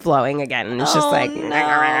winds are blowing again, and it's just like rah,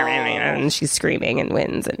 rah, rah, rah, and she's screaming and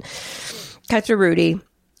winds and cut to Rudy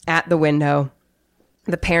at the window.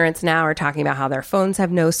 The parents now are talking about how their phones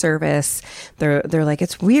have no service. They're like,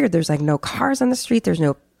 it's weird. There's like no cars on the street. There's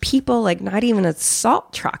no people, like not even a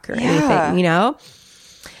salt truck or anything, you know?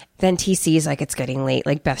 Then TC's like, it's getting late.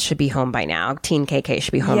 Like Beth should be home by now. Teen KK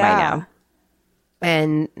should be home by now.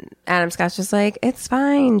 And Adam Scott's just like, it's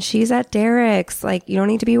fine. She's at Derek's. Like, you don't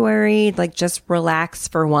need to be worried. Like, just relax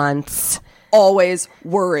for once. Always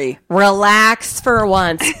worry. Relax for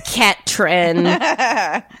once,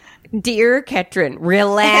 Ketrin. Dear Ketrin,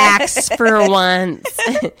 relax for once.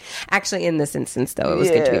 Actually, in this instance, though, it was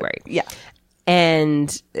good to be worried. Yeah.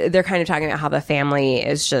 And they're kind of talking about how the family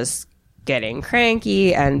is just getting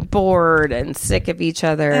cranky and bored and sick of each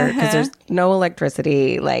other because there's no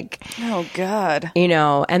electricity. Like, Oh, God. you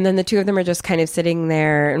know, and then the two of them are just kind of sitting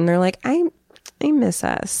there and they're like, I miss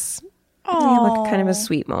us. They have like kind of a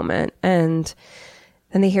sweet moment. And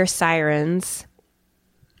then they hear sirens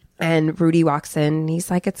and Rudy walks in and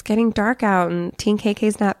he's like, it's getting dark out and Teen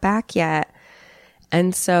KK's not back yet.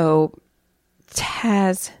 And so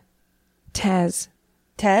Taz, Tez?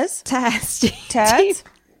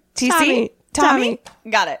 TC, Tommy?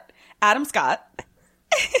 Got it. Adam Scott.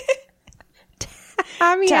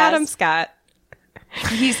 Tommy Taz. Adam Scott.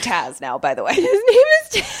 He's Taz now, by the way. His name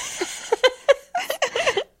is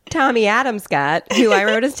Tommy Adam Scott, who I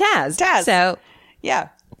wrote as Taz. Taz. So Yeah.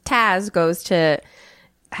 Taz goes to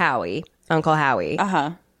Howie, Uncle Howie.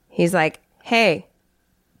 Uh-huh. He's like, hey,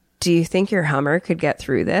 do you think your Hummer could get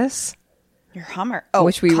through this? Your Hummer. Oh,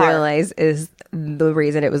 Which we car. realize is the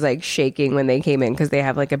reason it was like shaking when they came in because they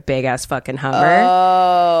have like a big ass fucking Hummer.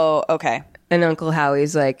 Oh, okay. And Uncle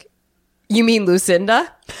Howie's like, you mean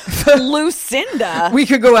Lucinda? Lucinda? We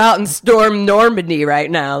could go out and storm Normandy right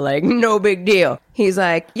now. Like, no big deal. He's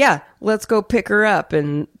like, yeah, let's go pick her up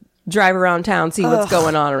and drive around town, see what's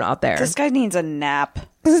going on out there. This guy needs a nap.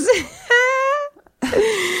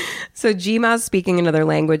 So Gma's speaking another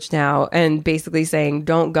language now and basically saying,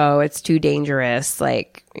 don't go. It's too dangerous.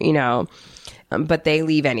 Like, you know, but they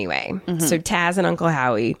leave anyway. So Taz and Uncle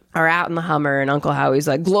Howie are out in the Hummer and Uncle Howie's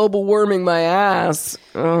like, global warming my ass.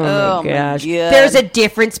 Oh my gosh. God. There's a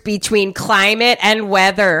difference between climate and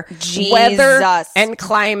weather. Jesus. Weather and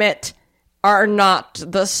climate are not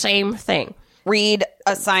the same thing. Read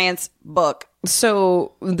a science book.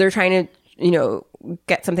 So they're trying to, you know,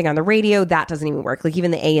 get something on the radio. That doesn't even work. Like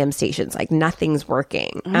even the AM stations, like nothing's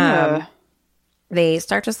working. They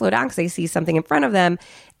start to slow down because they see something in front of them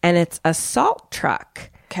and it's a salt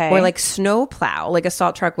truck. Okay. Or like snow plow, like a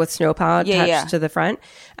salt truck with snow plow attached to the front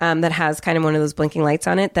that has kind of one of those blinking lights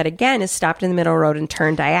on it that again is stopped in the middle of the road and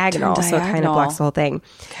turned diagonal. So it kind of diagonal. blocks the whole thing.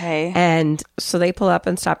 Okay. And so they pull up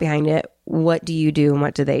and stop behind it. What do you do and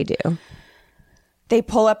what do they do? They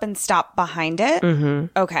pull up and stop behind it?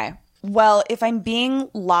 Mm-hmm. Okay. Well, if I'm being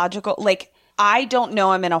logical, like, I don't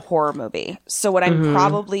know I'm in a horror movie. So what I'm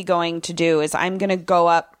probably going to do is I'm going to go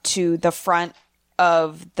up to the front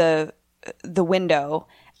of the window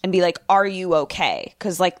and be like, are you okay?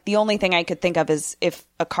 Because, like, the only thing I could think of is if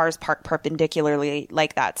a car's parked perpendicularly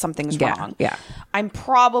like that, something's wrong. Yeah. I'm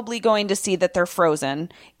probably going to see that they're frozen,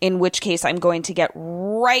 in which case I'm going to get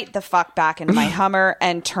right the fuck back into my Hummer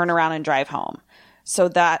and turn around and drive home. So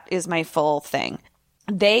that is my full thing.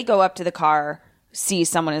 They go up to the car, see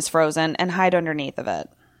someone is frozen, and hide underneath of it.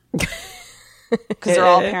 Because they're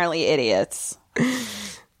all apparently idiots.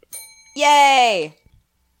 Yay!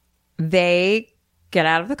 They get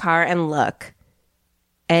out of the car and look,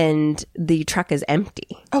 and the truck is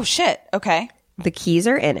empty. Oh, shit. Okay. The keys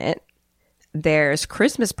are in it. There's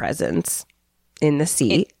Christmas presents in the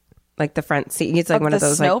seat, like the front seat. It's like one the of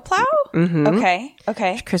those snowplow? Mm-hmm. Okay.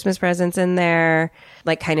 Okay. Christmas presents in there,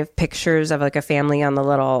 like kind of pictures of like a family on the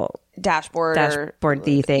little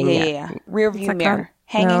Dashboard-y thing. Yeah. Rear What's view that mirror. called?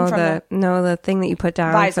 Hanging from the thing that you put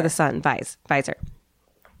down Visor. for the sun. Visor.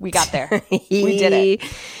 We got there. We did it.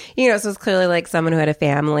 You know, so it's clearly like someone who had a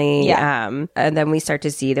family. Yeah. And then we start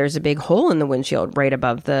to see there's a big hole in the windshield right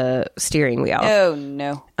above the steering wheel. Oh,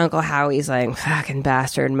 no. Uncle Howie's like, fucking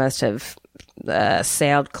bastard must have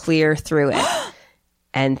sailed clear through it.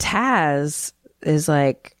 And Taz is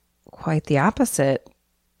like quite the opposite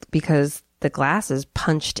because the glass is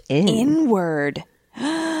punched in. Inward.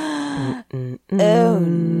 Oh,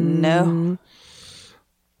 no.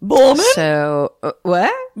 Bullman? So,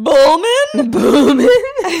 what? Bullman?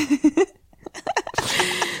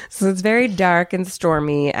 So it's very dark and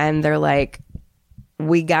stormy, and they're like,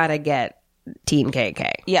 we gotta get Team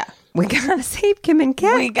KK. Yeah. We gotta save Kim and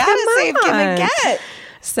Ket. We gotta save Kim and Ket.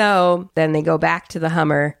 So then they go back to the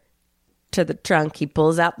Hummer, to the trunk. He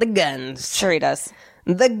pulls out the guns. Sure he does.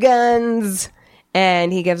 The guns.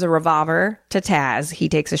 And he gives a revolver to Taz. He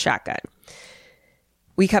takes a shotgun.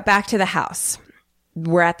 We cut back to the house.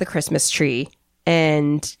 We're at the Christmas tree,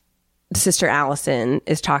 and Sister Allison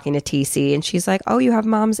is talking to TC, and she's like, oh, you have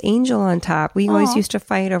Mom's angel on top. We always used to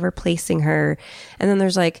fight over placing her. And then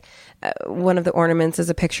there's like one of the ornaments is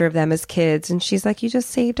a picture of them as kids, and she's like, you just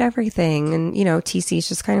saved everything. And, you know, TC's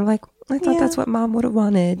just kind of like, I thought that's what Mom would have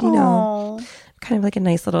wanted, you know, kind of like a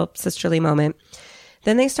nice little sisterly moment.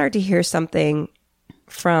 Then they start to hear something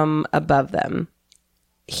from above them.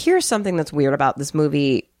 Here's something that's weird about this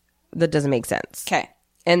movie that doesn't make sense. Okay.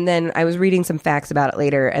 And then I was reading some facts about it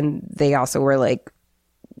later, and they also were like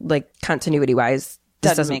continuity wise,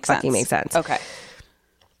 this doesn't fucking make sense. Okay.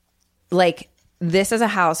 like, this is a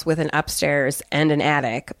house with an upstairs and an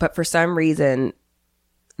attic, but for some reason,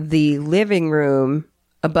 the living room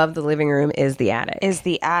above the living room is the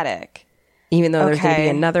attic. Even though there's going to be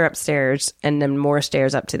another upstairs and then more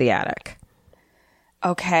stairs up to the attic.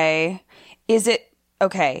 Okay. Is it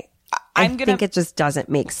okay? I think it just doesn't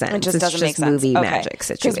make sense. It just doesn't make sense. Movie magic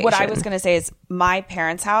situation. Because what I was going to say is my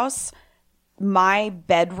parents' house, my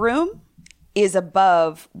bedroom is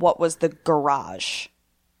above what was the garage.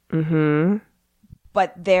 Mm-hmm.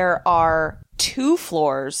 But there are 2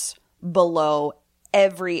 floors below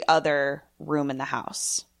every other room in the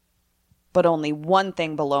house, but only one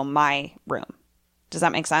thing below my room. Does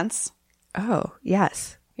that make sense? Oh,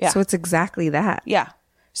 yes. Yeah. So it's exactly that. Yeah.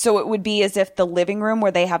 So it would be as if the living room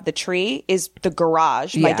where they have the tree is the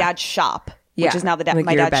garage, my dad's shop, which is now like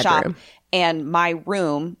my your dad's bedroom. shop, and my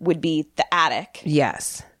room would be the attic.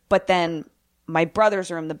 Yes. But then my brother's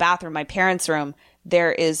room, the bathroom, my parents' room,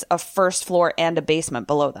 there is a first floor and a basement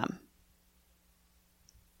below them.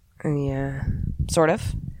 Yeah. Sort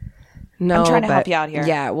of. No, I'm trying to help you out here.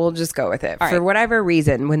 Yeah, we'll just go with it. All For right. whatever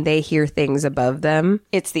reason, when they hear things above them,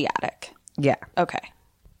 It's the attic. yeah, Okay.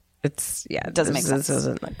 it's it doesn't make sense. This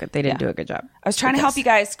doesn't look good. They didn't do a good job. I was trying to help you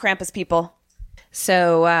guys, Krampus people.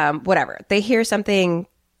 So whatever, they hear something,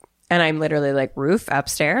 and I'm literally like, roof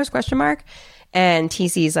upstairs? Question mark. And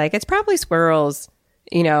TC's like, it's probably squirrels,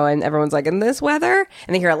 you know. And everyone's like, in this weather,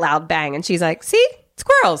 and they hear a loud bang, and she's like, see,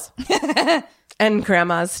 squirrels. And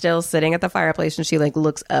Grandma's still sitting at the fireplace, and she like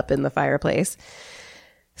looks up in the fireplace.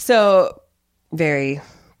 So very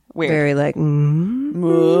Weird. very like.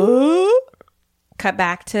 Cut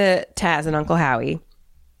back to Taz and Uncle Howie,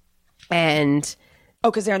 and Oh,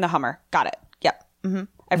 because they're in the Hummer. Got it. Yep. Mm-hmm.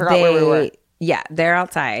 I forgot where we were. Yeah, they're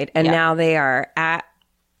outside, and now they are at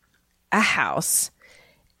a house,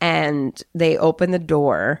 and they open the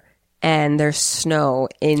door, and there's snow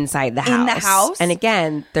inside the house. In the house? And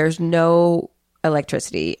again, there's no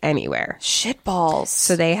electricity anywhere. Shitballs.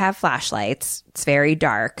 So they have flashlights. It's very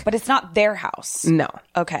dark. But it's not their house. No.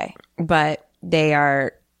 Okay. But they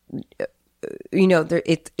are, you know,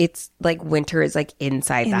 it's like winter is like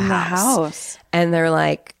inside the house. And they're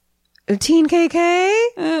like, Teen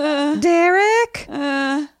KK? Derek?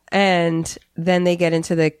 And then they get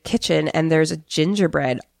into the kitchen, and there's a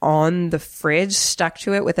gingerbread on the fridge stuck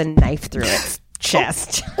to it with a knife through its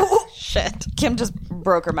chest. Shit. Kim just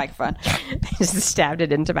broke her microphone. I just stabbed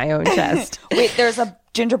it into my own chest. Wait, there's a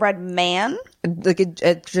gingerbread man? Like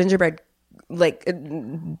a gingerbread, like a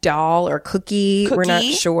doll or cookie. We're not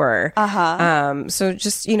sure. So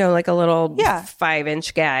just, you know, like a little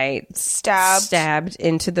 5-inch guy stabbed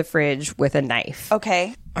into the fridge with a knife.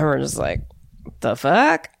 Okay. And we're just like, the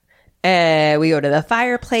fuck? We go to the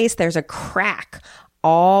fireplace. There's a crack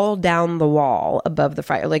all down the wall above the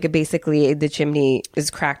fire. Like basically the chimney is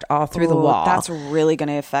cracked all through the wall. That's really going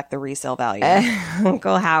to affect the resale value.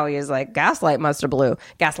 Uncle Howie is like, gas line must have blew.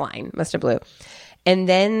 And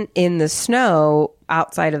then in the snow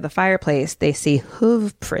outside of the fireplace, they see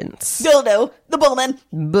hoof prints. Dildo, the Bowman.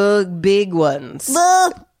 Big ones.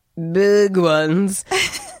 Big ones.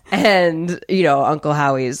 And, you know, Uncle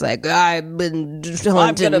Howie's like, I've been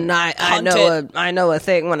hunting, and I know a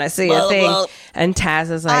thing when I see a thing. And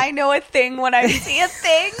Taz is like, I know a thing when I see a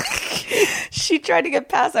thing. She tried to get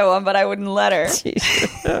past that one, but I wouldn't let her.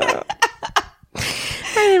 I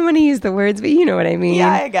didn't want to use the words, but you know what I mean.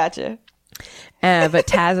 Yeah, I gotcha. But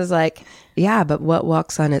Taz is like, yeah, but what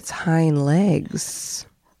walks on its hind legs?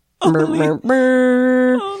 Only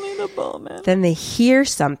the Bowman. Then they hear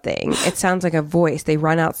something. It sounds like a voice. They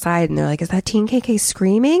run outside and they're like, is that Teen KK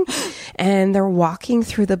screaming? And they're walking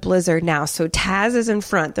through the blizzard now. So Taz is in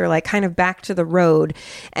front. They're like kind of back to the road.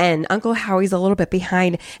 And Uncle Howie's a little bit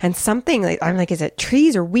behind. And something, like, I'm like, is it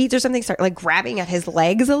trees or weeds or something? Start like grabbing at his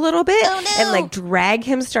legs a little bit. Oh, no. And like drag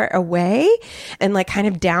him start away and like kind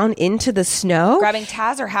of down into the snow. Grabbing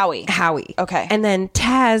Taz or Howie? Howie. Okay. And then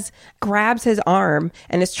Taz grabs his arm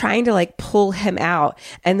and is trying to like pull him out.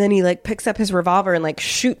 And then he like picks up his revolver and like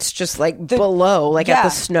shoots just like below, like at the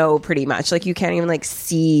snow pretty much. Like you can't even like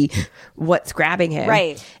see what's grabbing him.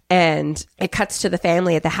 Right. And it cuts to the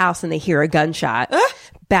family at the house and they hear a gunshot.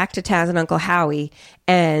 Back to Taz and Uncle Howie.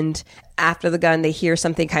 And after the gun, they hear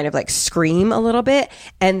something kind of like scream a little bit.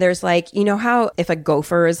 And there's like, you know how if a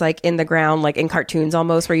gopher is like in the ground, like in cartoons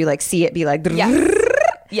almost, where you like see it be like,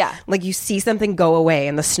 yeah, like you see something go away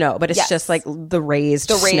in the snow, but it's just like the raised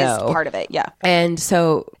snow part of it. Yeah. And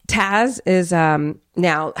so Taz is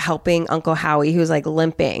now helping Uncle Howie, who's like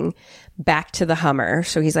limping back to the Hummer.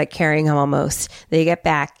 So he's like carrying him almost. They get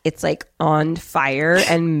back. It's like on fire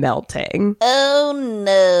and melting. Oh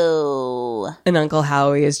no. And Uncle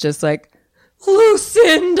Howie is just like,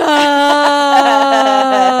 Lucinda.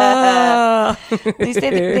 They say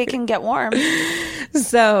that they can get warm.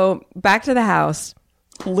 So back to the house.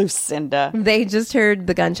 Lucinda. They just heard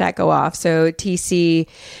the gunshot go off. So TC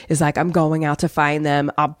is like, I'm going out to find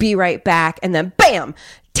them. I'll be right back. And then bam,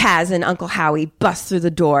 Taz and Uncle Howie bust through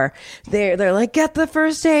the door. They're like, get the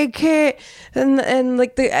first aid kit. And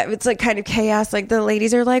like it's like kind of chaos. Like the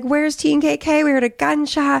ladies are like, where's Teen KK? We heard a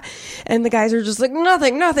gunshot. And the guys are just like,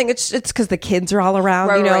 nothing. It's because the kids are all around,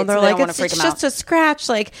 Right, you know, right. and they're So they like, don't wanna it's freak 'em just a scratch.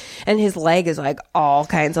 Like, and his leg is like all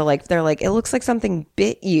kinds of like, they're like, it looks like something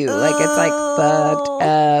bit you. Like it's like fucked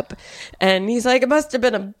up. And he's like, it must have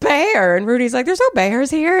been a bear. And Rudy's like, there's no bears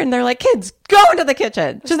here. And they're like, kids, go into the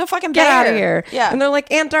kitchen. Just no fucking get out of bear. here. Yeah. And they're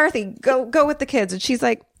like, Aunt Dorothy, go with the kids. And she's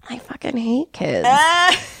like, I fucking hate kids.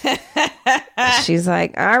 She's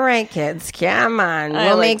like, all right, kids, come on.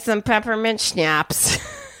 We'll make some peppermint schnapps.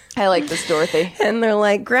 I like this, Dorothy. And they're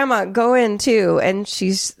like, Grandma, go in too. And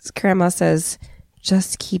Grandma says,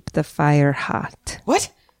 just keep the fire hot.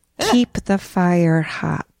 What? Keep the fire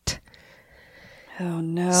hot. Oh,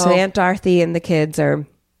 no. So Aunt Dorothy and the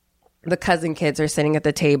cousin kids are sitting at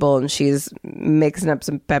the table, and she's mixing up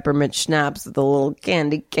some peppermint schnapps with a little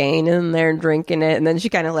candy cane in there and drinking it. And then she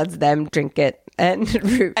kind of lets them drink it. And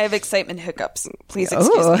I have excitement hiccups. Please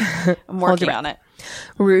excuse me. I'm working on it.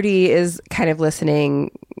 Rudy is kind of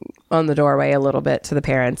listening on the doorway a little bit to the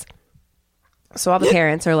parents. So all the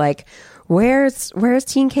parents are like, where's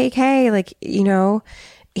Teen KK? Like, you know,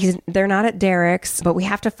 they're not at Derek's, but we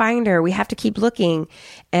have to find her. We have to keep looking.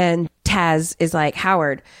 And Taz is like,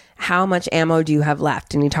 Howard, how much ammo do you have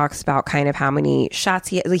left? And he talks about kind of how many shots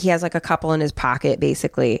he has like a couple in his pocket,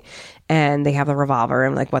 basically. And they have the revolver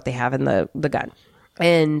and like what they have in the gun.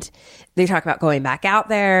 And they talk about going back out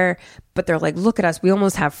there, but they're like, look at us. We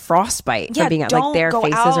almost have frostbite from being out. Like their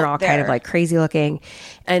faces are all kind of like crazy looking.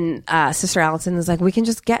 And Sister Allison is like, we can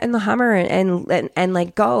just get in the Hummer and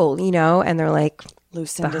like go, you know? And they're like,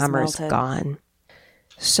 Lucinda's the Hummer's melted. gone.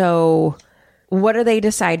 So what do they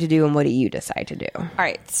decide to do and what do you decide to do? All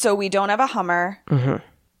right. So we don't have a Hummer. Mm-hmm.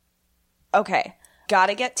 Okay. Got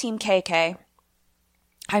to get Team KK.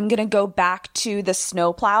 I'm going to go back to the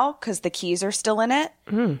snowplow because the keys are still in it.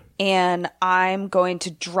 Mm. And I'm going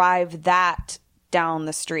to drive that down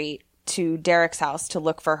the street to Derek's house to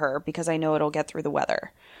look for her because I know it'll get through the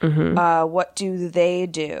weather. Mm-hmm. What do?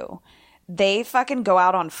 They fucking go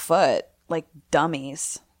out on foot like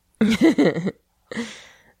dummies. What?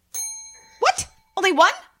 Only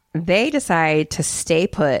one? They decide to stay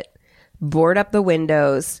put, board up the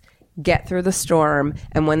windows, get through the storm,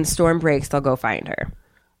 and when the storm breaks, they'll go find her.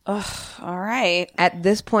 Ugh, all right. At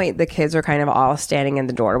this point, the kids are kind of all standing in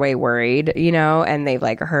the doorway worried, you know, and they've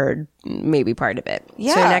like heard maybe part of it.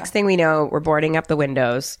 Yeah. So next thing we know, we're boarding up the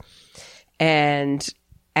windows and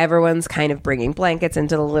everyone's kind of bringing blankets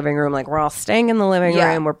into the living room. Like we're all staying in the living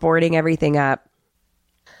room. We're boarding everything up.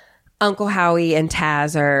 Uncle Howie and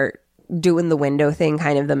Taz are doing the window thing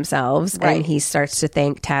kind of themselves. Right. And he starts to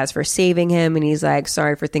thank Taz for saving him. And he's like,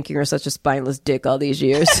 sorry for thinking you're such a spineless dick all these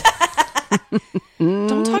years.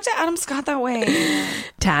 Don't talk to Adam Scott that way.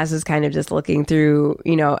 Taz is kind of just looking through,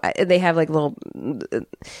 you know, they have like little,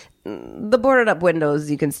 the boarded up windows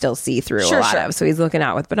you can still see through a lot of. So he's looking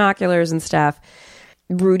out with binoculars and stuff.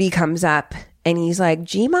 Rudy comes up and he's like,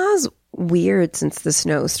 G-Ma's weird since the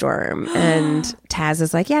snowstorm. And Taz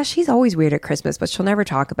is like, yeah, she's always weird at Christmas, but she'll never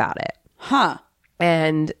talk about it. Huh.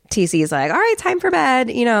 And TC is like, all right, time for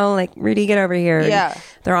bed. You know, like, Rudy, get over here. Yeah. And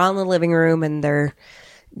they're all in the living room and they're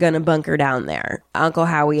gonna bunker down there. Uncle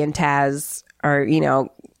Howie and Taz are, you know,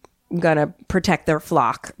 gonna protect their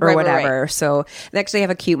flock or whatever. Right. So they actually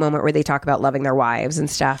have a cute moment where they talk about loving their wives and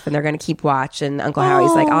stuff, and they're gonna keep watch. And Uncle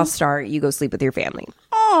Howie's like, I'll start, you go sleep with your family.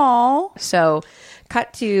 Oh. So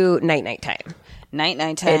cut to night time. Night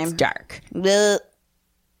time. It's dark. Blech.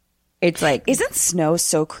 It's like, isn't snow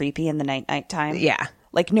so creepy in the night time? Yeah.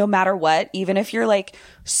 Like no matter what, even if you're like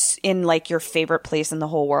in like your favorite place in the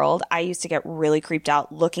whole world, I used to get really creeped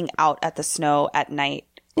out looking out at the snow at night.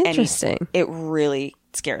 Interesting. And it really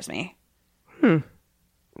scares me.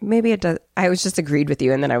 Maybe it does. I was just agreed with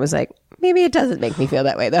you, and then I was like, maybe it doesn't make me feel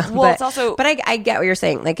that way though. Well, it's also, but I get what you're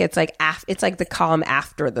saying. Like it's like it's like the calm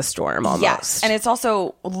after the storm almost. Yes, and it's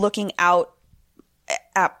also looking out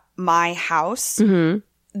at my house. Mm-hmm.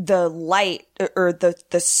 The light or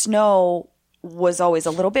the snow was always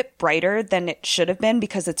a little bit brighter than it should have been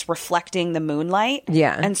because it's reflecting the moonlight.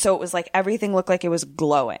 Yeah. And so it was like everything looked like it was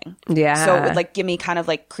glowing. Yeah. So it would like give me kind of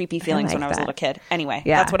like creepy feelings like when I was a that. little kid. Anyway,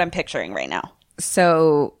 Yeah. that's what I'm picturing right now.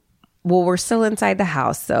 So, well, we're still inside the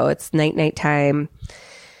house, so it's night time.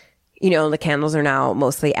 You know, the candles are now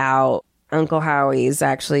mostly out. Uncle Howie's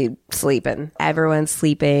actually sleeping. Everyone's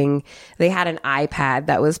sleeping. They had an iPad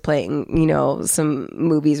that was playing, you know, some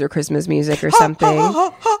movies or Christmas music or something.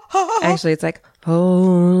 Actually, it's like,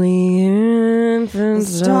 holy infant,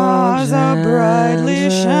 stars are brightly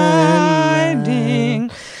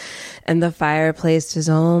shining. And the fireplace is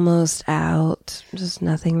almost out. Just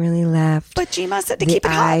nothing really left. But Gma said to keep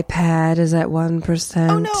it hot. The iPad is at 1%.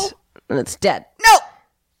 Oh, no. And it's dead. No!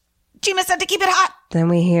 Gma said to keep it hot. Then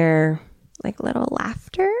we hear like little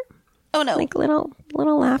laughter. Oh, no. Like little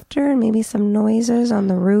laughter and maybe some noises on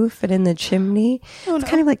the roof and in the chimney. Oh, no. It's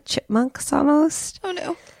kind of like chipmunks almost. Oh,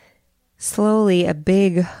 no. Slowly, a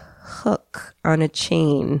big hook on a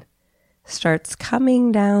chain starts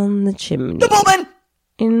coming down the chimney. The woman!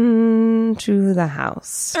 Into the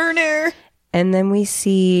house. Erner. And then we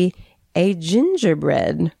see a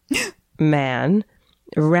gingerbread man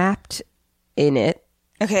wrapped in it.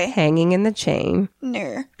 Okay. Hanging in the chain.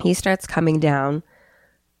 No. He starts coming down.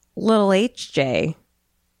 Little HJ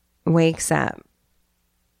wakes up.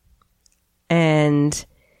 And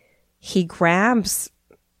he grabs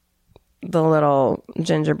the little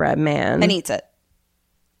gingerbread man. And eats it.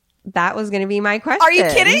 That was going to be my question. Are you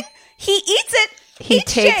kidding? He eats it. He HJ.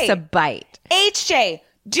 takes a bite. HJ,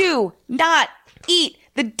 do not eat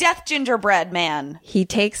the death gingerbread man. He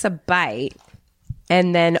takes a bite.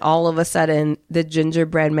 And then all of a sudden, the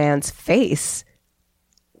gingerbread man's face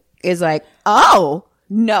is like, oh.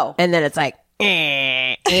 No. And then it's like,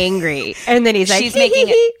 angry. And then he's like,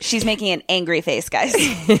 she's making an angry face, guys.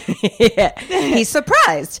 Yeah. He's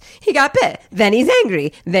surprised. He got bit. Then he's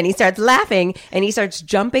angry. Then he starts laughing and he starts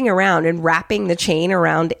jumping around and wrapping the chain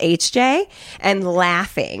around HJ and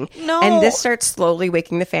laughing. No. And this starts slowly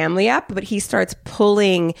waking the family up, but he starts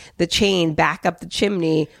pulling the chain back up the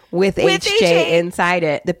chimney with HJ inside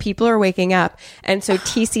it. The people are waking up. And so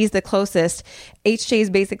TC's the closest. HJ is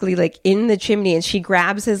basically like in the chimney and she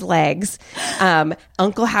grabs his legs.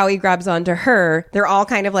 Uncle Howie grabs onto her. They're all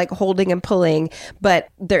kind of like holding and pulling, but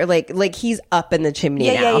they're like he's up in the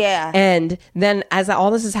chimney now. Yeah. And then as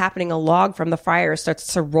all this is happening, a log from the fire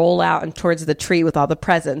starts to roll out and towards the tree with all the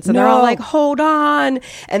presents. And they're all like, hold on.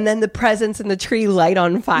 And then the presents in the tree light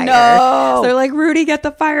on fire. No. So they're like, Rudy, get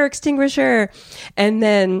the fire extinguisher. And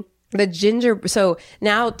then so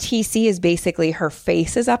now TC is basically, her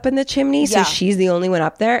face is up in the chimney. So she's the only one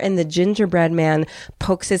up there. And the gingerbread man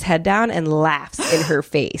pokes his head down and laughs in her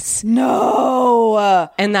face. No.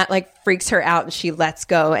 And that like freaks her out and she lets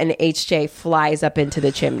go and HJ flies up into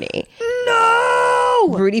the chimney. No.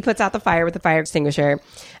 Rudy puts out the fire with the fire extinguisher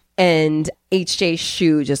and HJ's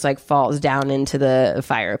shoe just like falls down into the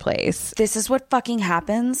fireplace. This is what fucking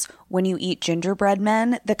happens when you eat gingerbread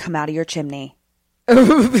men that come out of your chimney.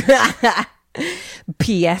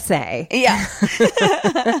 PSA. Yeah.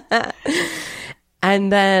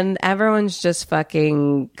 And then everyone's just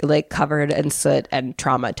fucking like covered in soot and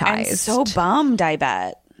traumatized. I'm so bummed, I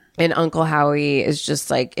bet. And Uncle Howie is just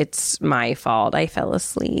like, it's my fault. I fell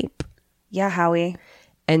asleep. Yeah, Howie.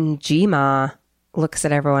 And Gma looks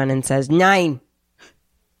at everyone and says, 9.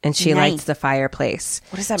 And she 9. lights the fireplace.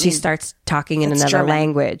 What does that She mean? starts talking in That's another German.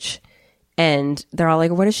 language. And they're all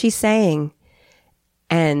like, what is she saying?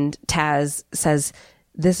 And Taz says,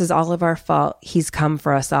 this is all of our fault. He's come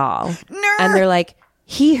for us all. Nerd. And they're like,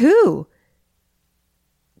 he who?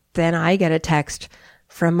 Then I get a text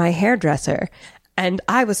from my hairdresser. And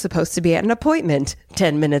I was supposed to be at an appointment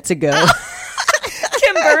 10 minutes ago.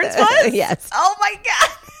 Kim Burns was? Yes. Oh my God.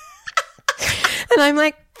 And I'm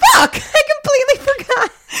like, fuck, I completely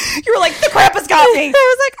forgot. You were like, the crap has got me. I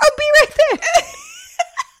was like, I'll be right there.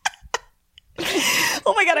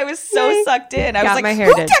 Oh my God, I was so sucked in. I was Got like, my hair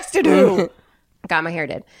who did. texted who? Got my hair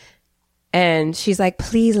did. And she's like,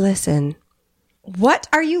 please listen. What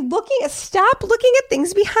are you looking at? Stop looking at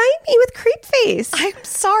things behind me with creep face. I'm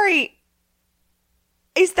sorry.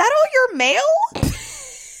 Is that all your mail?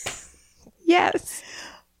 Yes.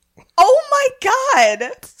 Oh my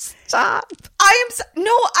God. Stop. I am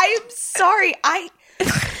sorry.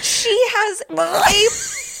 She has a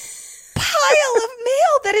pile of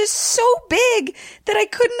mail that is so big that I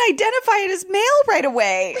couldn't identify it as mail right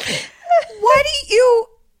away. Why didn't you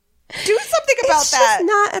do something about It's that? just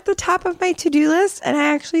not at the top of my to-do list. And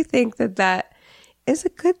I actually think that is a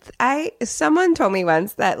good someone told me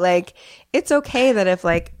once that like it's okay that if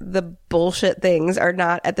like the bullshit things are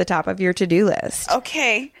not at the top of your to-do list.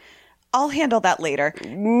 Okay. I'll handle that later.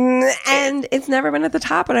 And it's never been at the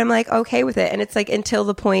top, and I'm like, okay with it. And it's like until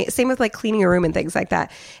the point, same with like cleaning your room and things like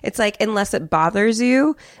that. It's like, unless it bothers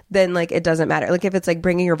you, then like it doesn't matter. Like if it's like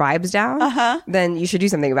bringing your vibes down, then you should do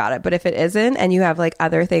something about it. But if it isn't, and you have like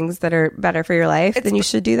other things that are better for your life, then you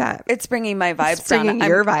should do that. It's bringing my vibes It's bringing down.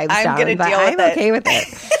 your vibes down. I'm going to but deal with I'm it. okay with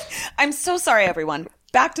it. I'm so sorry, everyone.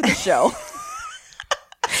 Back to the show.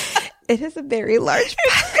 It is a very large.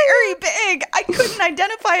 It's very big. I couldn't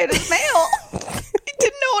identify it as mail. I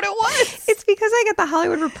didn't know what it was. It's because I get the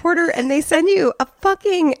Hollywood Reporter and they send you a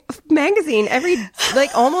fucking magazine every, like,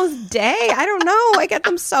 almost day. I don't know. I get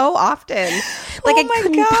them so often. Like, Oh my I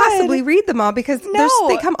couldn't God. possibly read them all because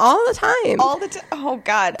they come all the time. All the time. Oh,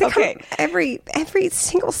 God. They Okay. come every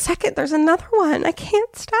single second. There's another one. I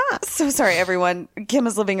can't stop. So sorry, everyone. Kim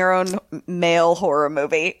is living her own male horror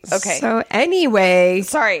movie. Okay. So anyway,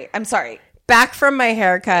 Sorry. I'm sorry. back from my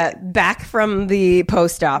haircut, back from the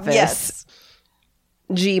post office. Yes.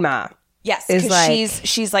 Gima. Yes. Is Because like-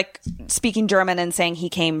 she's like speaking German and saying he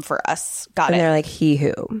came for us. Got And it. they're like, he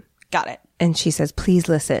who. Got it. And she says, please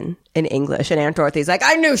listen in English. And Aunt Dorothy's like,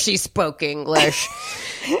 I knew she spoke English.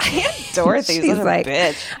 Dorothy's She's a like,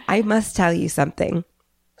 bitch. I must tell you something.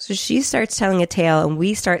 So she starts telling a tale, and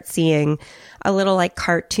we start seeing a little like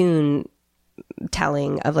cartoon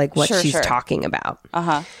telling of like what she's Sure. talking about.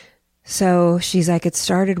 So she's like, it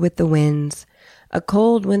started with the winds, a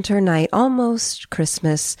cold winter night, almost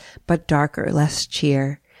Christmas, but darker, less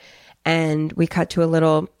cheer. And we cut to a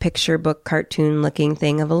little picture book cartoon looking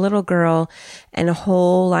thing of a little girl and a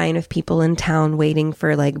whole line of people in town waiting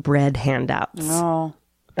for like bread handouts. Oh.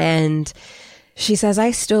 And she says, I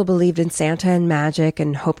still believed in Santa and magic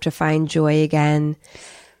and hoped to find joy again.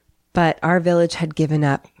 But our village had given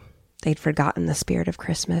up. They'd forgotten the spirit of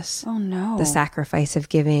Christmas. Oh, no. The sacrifice of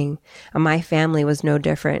giving. And my family was no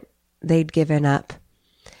different. They'd given up.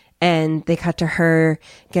 And they cut to her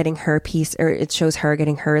getting her piece, or it shows her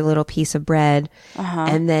getting her little piece of bread.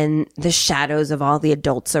 And then the shadows of all the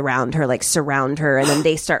adults around her, like, surround her. And then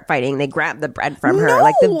they start fighting. They grab the bread from her.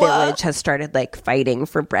 Like, the village has started, like, fighting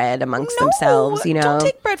for bread amongst themselves, you know? Don't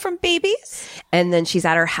take bread from babies. And then she's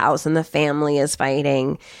at her house and the family is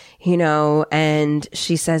fighting, you know, and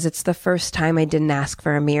she says, it's the first time I didn't ask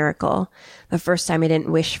for a miracle. The first time I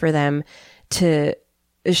didn't wish for them to,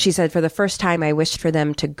 she said, for the first time I wished for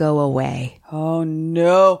them to go away. Oh,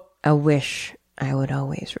 no. A wish I would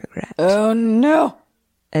always regret. Oh, no.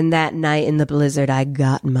 And that night in the blizzard, I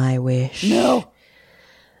got my wish. No.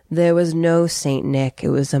 There was no Saint Nick. It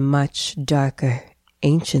was a much darker,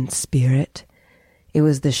 ancient spirit. It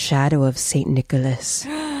was the shadow of Saint Nicholas.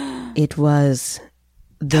 It was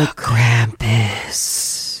the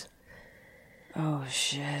Krampus. Oh,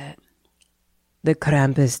 shit. The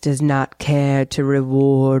Krampus does not care to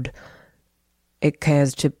reward. It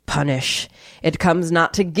cares to punish. It comes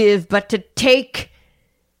not to give, but to take.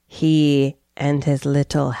 He and his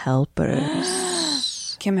little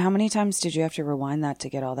helpers. Kim, how many times did you have to rewind that to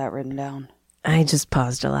get all that written down? I just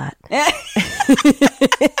paused a lot.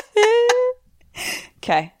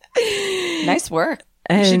 Okay. Nice work.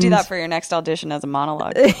 You should do that for your next audition as a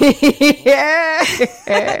monologue. Yeah.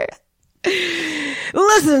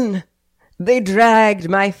 Listen, they dragged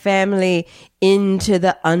my family into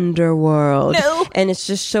the underworld. No. And it's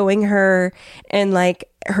just showing her and like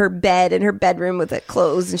her bed in her bedroom with it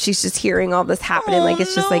closed. And she's just hearing all this happening. Like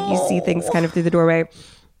it's just like you see things kind of through the doorway.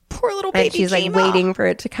 Poor little baby And she's like Gima. waiting for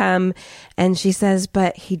it to come. And she says,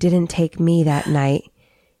 but he didn't take me that night.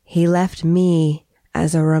 He left me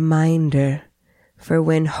as a reminder for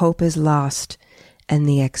when hope is lost and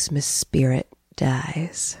the Xmas spirit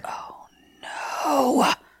dies. Oh,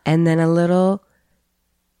 no. And then a little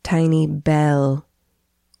tiny bell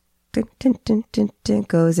dun, dun, dun, dun, dun,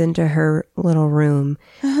 goes into her little room.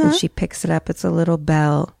 And she picks it up. It's a little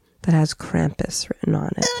bell that has Krampus written on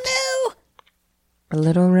it. Oh, A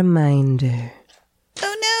little reminder. no.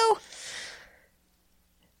 Oh,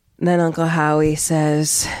 Then Uncle Howie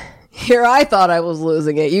says, here I thought I was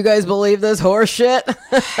losing it. You guys believe this horse shit?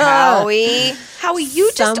 no. Howie,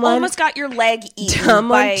 you just Someone- almost got your leg eaten.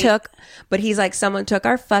 Someone took, but he's like, someone took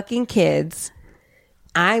our fucking kids.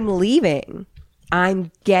 I'm leaving.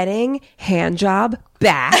 I'm getting hand job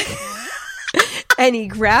back. And he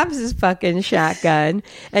grabs his fucking shotgun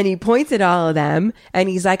and he points at all of them and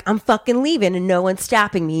he's like, I'm fucking leaving and no one's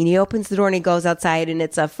stopping me. And he opens the door and he goes outside and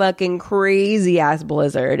it's a fucking crazy ass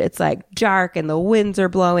blizzard. It's like dark and the winds are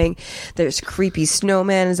blowing. There's creepy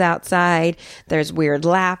snowmen outside. There's weird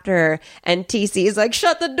laughter. And TC is like,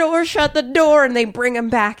 shut the door. And they bring him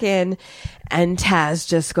back in. And Taz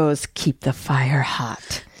just goes, keep the fire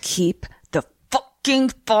hot. Keep the fucking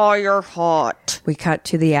fire hot. We cut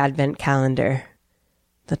to the advent calendar.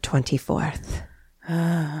 The 24th.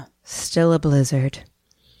 Still a blizzard.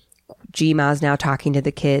 Jima's now talking to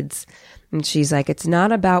the kids. And she's like, it's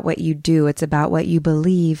not about what you do. It's about what you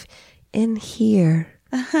believe in here.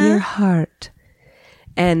 Your heart.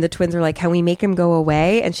 And the twins are like, can we make him go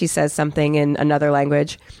away? And she says something in another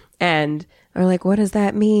language. And they're like, what does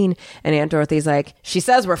that mean? And Aunt Dorothy's like, she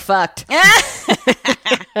says we're fucked.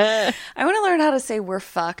 I want to learn how to say we're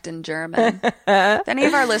fucked in German. If any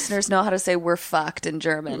of our listeners know how to say we're fucked in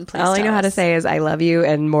German, please All I know how to say is I love you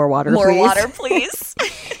and more water, more please. water, please.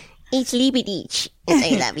 Ich liebe dich.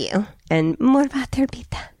 I love you. And more water,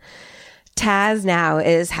 bitte. Taz now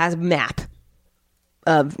has a map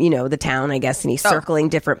of, the town, I guess, and he's circling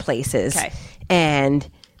different places. Okay. And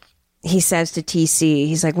he says to TC,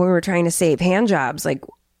 he's like, when we were trying to save hand jobs, like,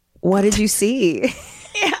 what did you see?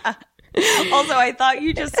 Yeah. Also, I thought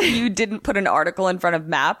you didn't put an article in front of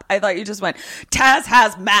map. I thought you just went, Taz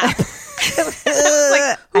has map.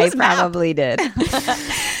 I probably did.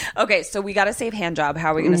 Okay, so we got to save hand job.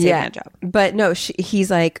 How are we going to save hand job? But no,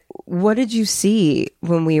 he's like, what did you see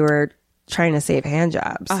when we were trying to save hand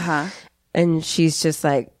jobs? Uh-huh. And she's just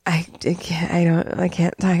like, I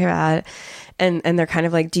can't talk about it. And they're kind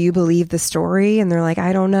of like, do you believe the story? And they're like,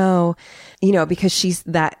 I don't know. Because she's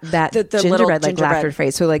that the gingerbread, like gingerbread. laughter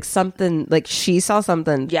face. So like something, like she saw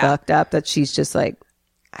something fucked up that she's just like,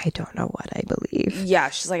 I don't know what I believe. Yeah,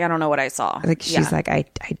 she's like, I don't know what I saw. Like she's like,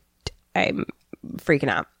 I'm freaking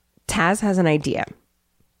out. Taz has an idea.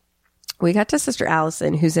 We got to Sister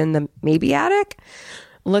Allison, who's in the maybe attic,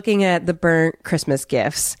 looking at the burnt Christmas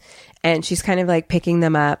gifts. And she's kind of like picking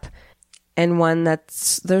them up. And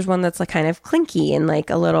there's one that's like kind of clinky and like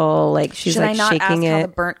a little like she's Should like I not shaking ask it. how the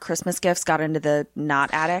burnt Christmas gifts got into the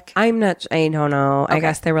not attic? I don't know. Okay. I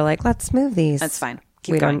guess they were like, let's move these. That's fine.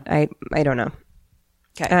 Keep going. I don't know.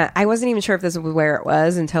 Okay. I wasn't even sure if this was where it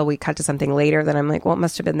was until we cut to something later. Then I'm like, well, it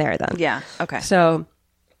must have been there then. Yeah. Okay. So,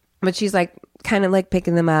 but she's like kind of like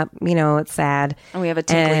picking them up. It's sad. And we have a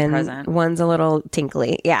tinkly and present. One's a little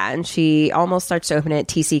tinkly. Yeah. And she almost starts to open it.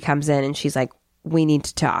 TC comes in and she's like, we need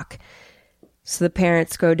to talk. So the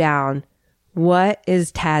parents go down. What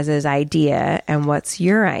is Taz's idea and what's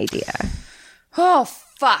your idea? Oh,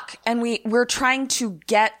 fuck. And we're trying to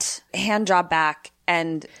get hand job back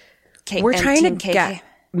and We're trying to get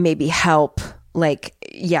maybe help. Like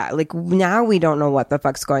now we don't know what the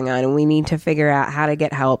fuck's going on and we need to figure out how to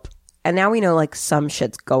get help. And now we know like some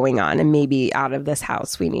shit's going on and maybe out of this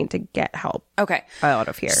house we need to get help. Okay. Out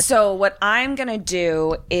of here. So what I'm going to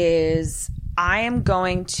do is I am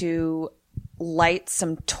going to light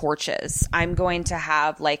some torches. I'm going to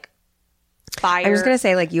have like fire. I was going to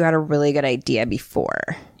say like you had a really good idea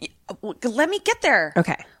before. Let me get there.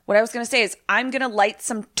 Okay. What I was going to say is I'm going to light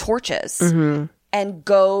some torches and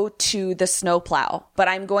go to the snowplow. But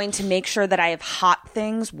I'm going to make sure that I have hot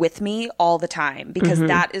things with me all the time because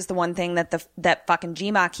that is the one thing that that fucking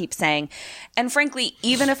Jima keeps saying. And frankly,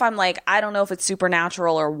 even if I'm like, I don't know if it's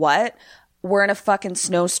supernatural or what, we're in a fucking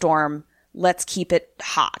snowstorm. Let's keep it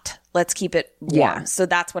hot. Let's keep it warm. Yeah. So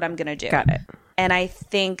that's what I'm going to do. Got it. And I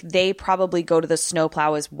think they probably go to the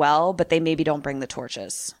snowplow as well, but they maybe don't bring the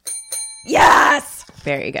torches. Yes!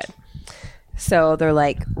 Very good. So they're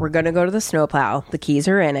like, we're going to go to the snowplow. The keys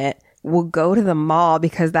are in it. We'll go to the mall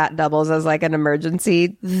because that doubles as like an emergency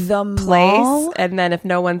place. And then if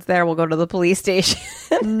no one's there, we'll go to the police station.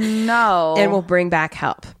 No. And we'll bring back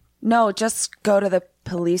help. No, just go to the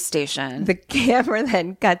police station. The camera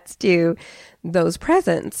then cuts to those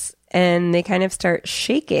presents and they kind of start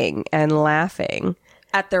shaking and laughing.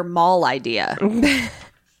 At their mall idea.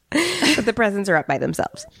 But the presents are up by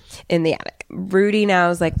themselves in the attic. Rudy now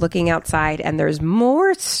is like looking outside and there's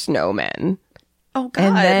more snowmen. Oh, God.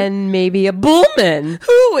 And then maybe a bullman.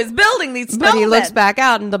 Who is building these snowmen? But he looks back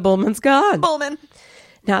out and the bullman's gone. Bullman.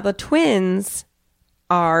 Now the twins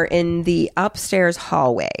are in the upstairs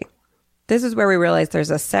hallway. This is where we realize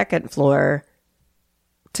there's a second floor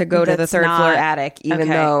to go to the That's third not- floor attic, even okay.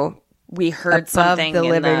 though We heard above something the in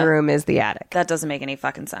living room is the attic. That doesn't make any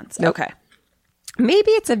fucking sense. Nope. Okay.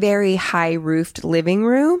 Maybe it's a very high roofed living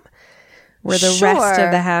room where the rest Sure.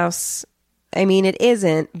 of the house, I mean, it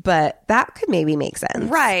isn't, but that could maybe make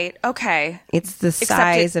sense. Right. Okay. It's the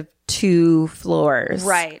size of 2 floors.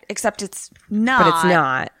 Right. Except it's not. But it's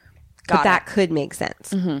not. Got But that it. could make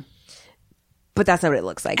sense. But that's not what it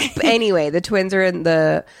looks like. But anyway, the twins are in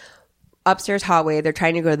the upstairs hallway. They're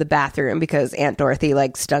trying to go to the bathroom because Aunt Dorothy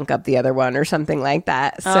like stunk up the other one or something like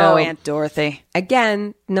that. So Aunt Dorothy.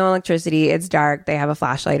 again, no electricity. It's dark. They have a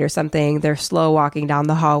flashlight or something. They're slow walking down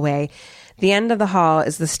the hallway. The end of the hall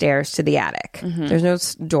is the stairs to the attic. There's no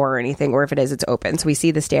door or anything, or if it is, it's open. So we see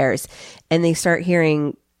the stairs, and they start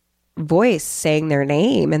hearing voice saying their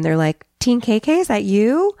name, and they're like, Teen KK, is that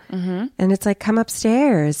you? And it's like, come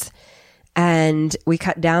upstairs. And we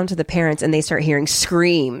cut down to the parents, and they start hearing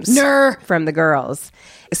screams from the girls.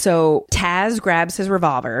 So Taz grabs his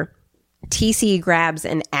revolver. TC grabs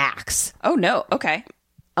an axe. Oh, no. Okay.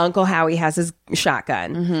 Uncle Howie has his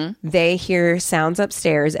shotgun. They hear sounds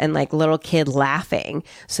upstairs and like little kid laughing.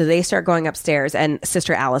 So they start going upstairs, and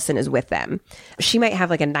Sister Allison is with them. She might have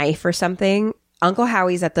like a knife or something. Uncle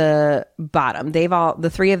Howie's at the bottom. The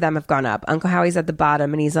three of them have gone up. Uncle Howie's at the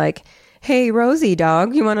bottom, and he's like, hey, Rosie,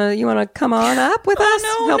 dog, you wanna come on up with us?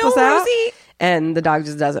 Help us out? Rosie. And the dog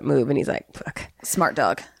just doesn't move, and he's like, fuck. Smart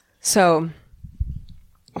dog. So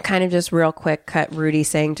kind of just real quick cut Rudy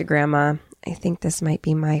saying to Grandma, I think this might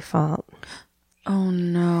be my fault. Oh,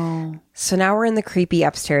 no. So now we're in the creepy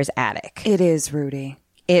upstairs attic. It is, Rudy.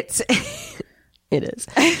 It's, it is.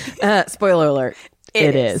 Spoiler alert.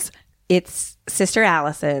 It is. It's Sister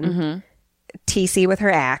Allison, TC with her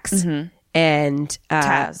axe, and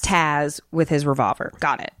Taz with his revolver.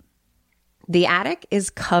 Got it. The attic is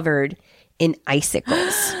covered in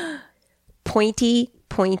icicles. Pointy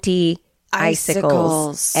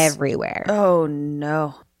icicles everywhere. Oh,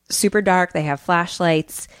 no. Super dark. They have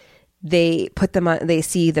flashlights. They put them on, they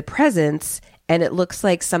see the presents, and it looks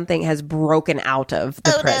like something has broken out of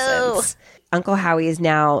the presents. No. Uncle Howie is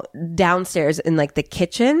now downstairs in like the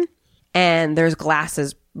kitchen, and there's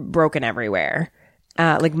glasses broken everywhere.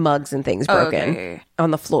 Like mugs and things broken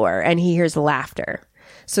on the floor, and he hears laughter.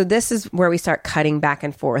 So this is where we start cutting back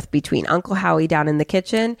and forth between Uncle Howie down in the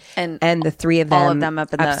kitchen and the three of them, all of them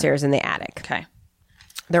up in upstairs in the attic. Okay.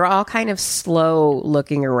 They're all kind of slow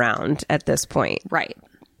looking around at this point. Right.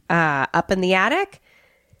 Up in the attic,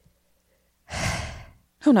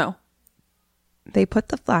 Oh, no. they put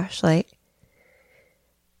the flashlight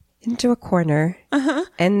into a corner,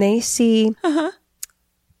 and they see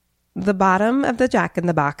the bottom of the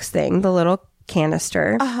Jack-in-the-Box thing, the little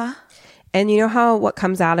canister. And you know how what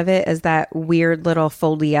comes out of it is that weird little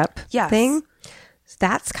foldy up thing?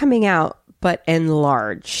 That's coming out, but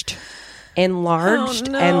enlarged. And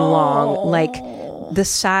long, like the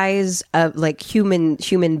size of like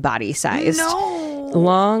human body size. No.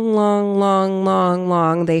 Long.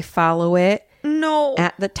 They follow it. No.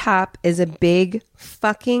 At the top is a big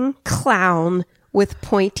fucking clown with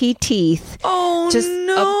pointy teeth. Oh, just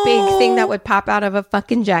a big thing that would pop out of a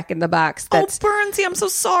fucking Jack-in-the-Box. That's Bernsey, I'm so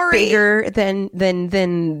sorry. bigger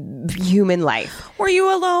than human life. Were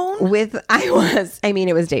you alone? I mean,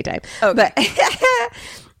 it was daytime. Okay. But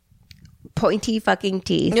pointy fucking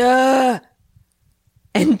teeth. And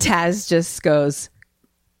Taz just goes,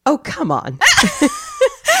 oh, come on.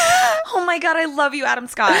 Oh my God, I love you, Adam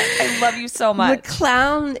Scott. I love you so much. The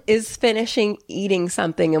clown is finishing eating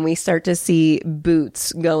something, and we start to see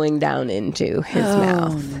boots going down into his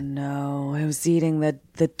mouth. Oh no, I was eating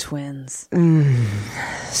the twins.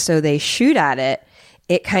 So they shoot at it.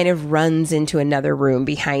 It kind of runs into another room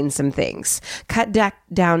behind some things. Cut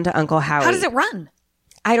down to Uncle Howie. How does it run?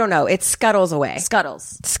 I don't know. It scuttles away.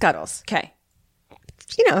 Scuttles. Okay.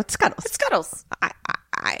 You know, it scuttles. It scuttles.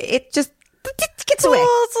 It just gets away.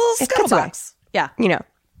 It's a little It scuttle gets away. box. Yeah. You know.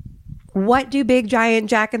 What do big giant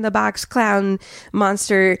Jack-in-the-Box clown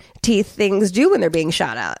monster teeth things do when they're being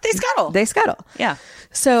shot at? They scuttle. Yeah.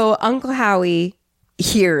 So Uncle Howie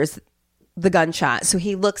hears the gunshot. So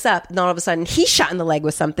he looks up, and all of a sudden he's shot in the leg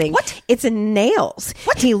with something. What? It's in nails.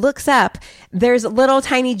 What? He looks up. There's little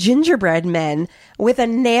tiny gingerbread men with a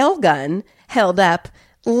nail gun held up,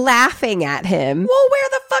 laughing at him. Well, where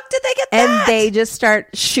the fuck did they get that? And they just start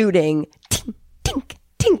shooting. Tink, tink,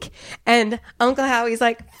 tink. And Uncle Howie's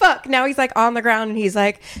like, fuck. Now he's like on the ground, and he's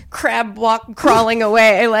like crab walk crawling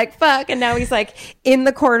away. Like, fuck. And now he's like in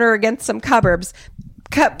the corner against some cupboards.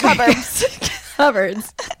 Cupboards. Cut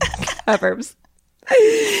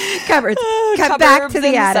back to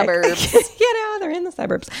the attic. They're in the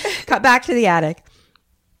suburbs. Cut back to the attic.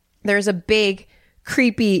 There's a big,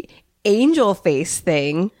 creepy angel face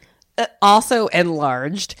thing, also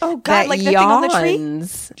enlarged. Oh God! Like the thing on the tree.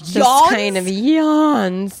 Just kind of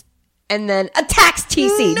yawns, and then attacks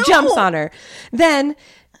TC. No. Jumps on her. Then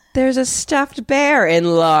there's a stuffed bear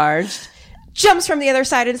enlarged. Jumps from the other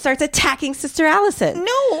side and starts attacking Sister Allison.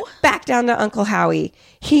 No. Back down to Uncle Howie.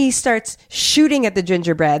 He starts shooting at the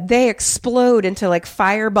gingerbread. They explode into like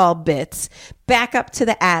fireball bits. Back up to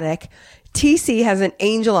the attic. TC has an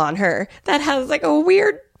angel on her that has like a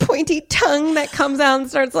weird pointy tongue that comes out and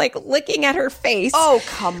starts like licking at her face. Oh,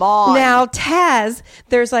 come on. Now, Taz,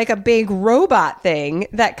 there's like a big robot thing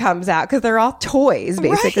that comes out because they're all toys,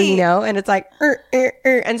 basically, you know, and it's like,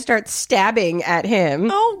 and starts stabbing at him.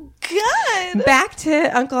 Oh, God. Back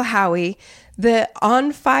to Uncle Howie. The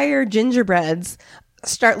on fire gingerbreads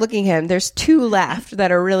start looking at him. There's 2 left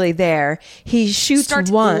that are really there. He shoots Starts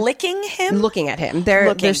one. licking him? Looking at him.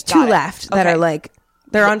 There's 2 Got it. left that Okay. are like,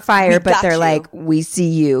 they're on fire, but got they're you. like, we see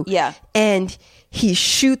you. Yeah. And he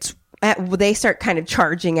shoots they start kind of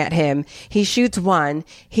charging at him. He shoots one,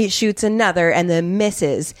 he shoots another, and then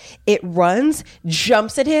misses. It runs,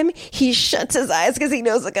 jumps at him. He shuts his eyes because he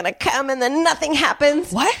knows it's going to come, and then nothing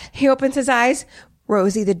happens. What? He opens his eyes.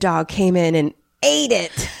 Rosie the dog came in and ate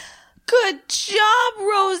it. Good job,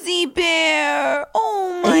 Rosie Bear.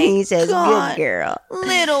 Oh, my And he says, God. good girl.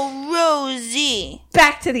 Little Rosie.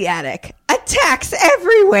 Back to the attic. Attacks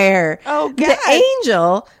everywhere. Oh, God. The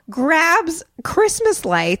angel grabs Christmas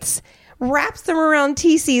lights, wraps them around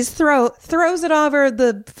TC's throat, throws it over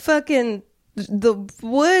the fucking the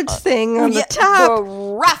wood thing on the top.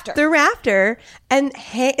 The rafter. And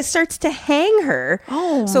starts to hang her.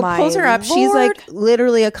 Oh, so my pulls her up. She's Lord. like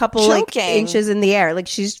literally a couple like Choking. inches in the air. Like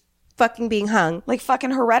she's fucking being hung. Like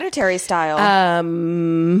fucking Hereditary style.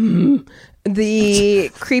 The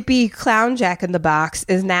creepy clown Jack in the Box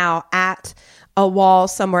is now at a wall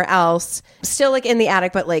somewhere else, still like in the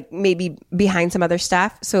attic, but like maybe behind some other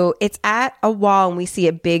stuff. So it's at a wall and we see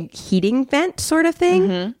a big heating vent sort of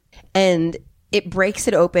thing. And it breaks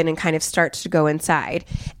it open and kind of starts to go inside.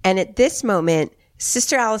 And at this moment,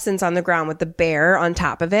 Sister Allison's on the ground with the bear on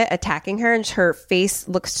top of it, attacking her, and her face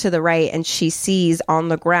looks to the right, and she sees on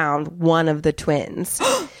the ground one of the twins,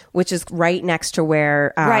 which is right next to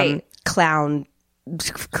where Right. Clown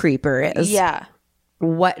Creeper is. Yeah.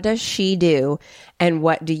 What does she do, and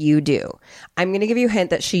what do you do? I'm going to give you a hint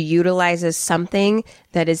that she utilizes something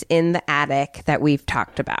that is in the attic that we've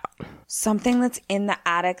talked about. Something that's in the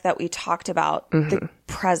attic that we talked about. The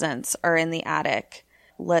presents are in the attic.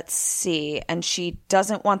 Let's see. And she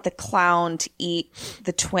doesn't want the clown to eat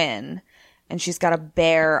the twin. And she's got a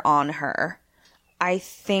bear on her. I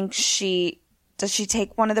think does she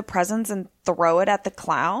take one of the presents and throw it at the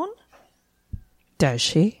clown? Does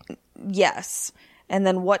she? Yes. And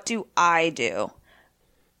then what do I do?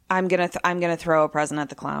 I'm gonna throw a present at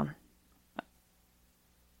the clown.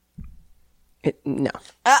 No.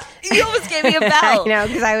 You almost gave me a bell. I know,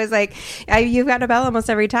 because I was like, you've got a bell almost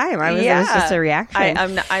every time. It was just a reaction.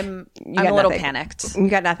 I'm got a little nothing. panicked. You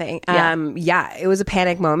got nothing. Yeah. It was a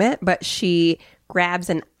panic moment, but she grabs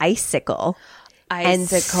an icicle and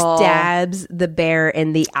stabs the bear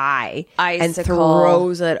in the eye and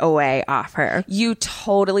throws it away off her. You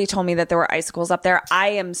totally told me that there were icicles up there.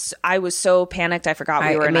 I was so panicked. I forgot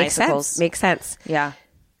we were in icicles. Makes sense. Yeah.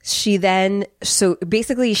 She then, so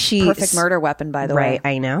basically she... Perfect murder weapon, by the way. Right,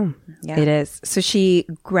 I know. Yeah. It is. So she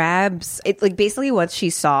grabs, it like basically once she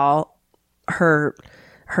saw her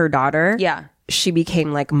daughter, Yeah. she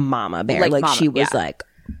became like Mama Bear. Like Mama, she was yeah. like,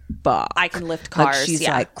 fuck. I can lift cars, Like she's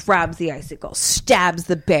yeah. like, grabs the icicle, stabs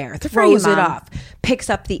the bear, for throws you, it Mom. off, picks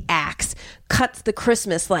up the axe, cuts the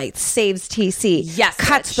Christmas lights, saves TC, Yes,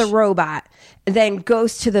 cuts bitch. the robot, then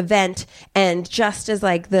goes to the vent, and just as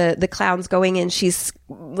like the clown's going in, she's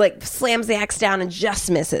like slams the axe down and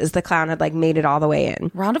just misses. The clown had like made it all the way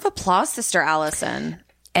in. Round of applause, Sister Allison.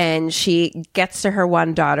 And she gets to her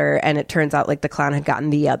one daughter, and it turns out like the clown had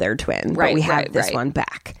gotten the other twin, but Right, we have right, this right. one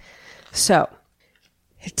back. So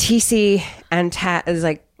TC and Taz is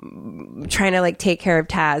like trying to like take care of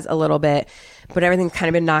Taz a little bit, but everything's kind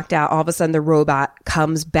of been knocked out. All of a sudden, the robot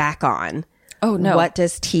comes back on. Oh, no. What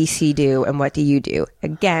does TC do, and what do you do?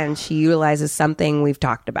 Again, she utilizes something we've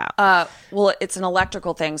talked about. Well, it's an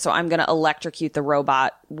electrical thing, so I'm going to electrocute the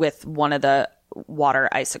robot with one of the water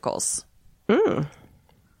icicles.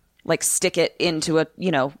 Like stick it into a,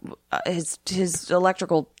 his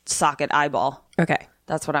electrical socket eyeball. Okay.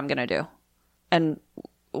 That's what I'm going to do. And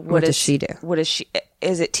What does she do? What is she?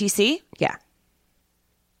 Is it TC? Yeah.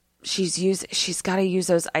 She's got to use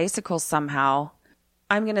those icicles somehow.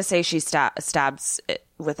 I'm going to say she stabs it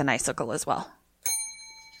with an icicle as well.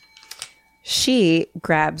 She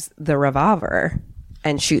grabs the revolver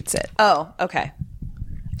and shoots it. Oh, okay.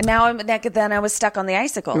 Now then I was stuck on the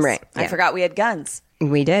icicles. Right, I yeah. forgot we had guns.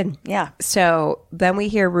 We did. Yeah. So then we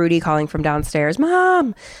hear Rudy calling from downstairs,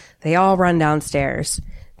 Mom! They all run downstairs.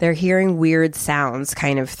 They're hearing weird sounds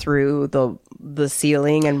kind of through the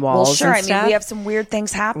ceiling and walls. Well, sure. and I mean, stuff. we have some weird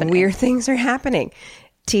things happening. Weird things are happening.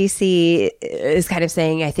 TC is kind of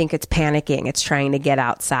saying, I think it's panicking. It's trying to get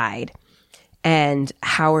outside. And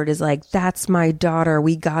Howard is like, that's my daughter.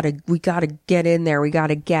 We gotta get in there. We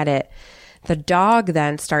gotta get it. The dog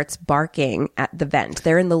then starts barking at the vent.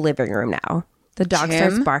 They're in the living room now. The dog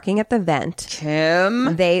starts barking at the vent.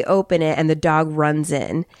 Kim. They open it and the dog runs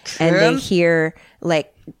in. And they hear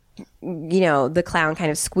like, the clown kind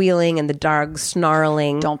of squealing and the dog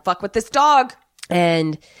snarling. Don't fuck with this dog.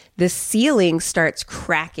 And the ceiling starts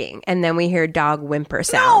cracking. And then we hear dog whimper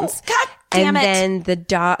sounds. No, God damn it. And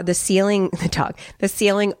then the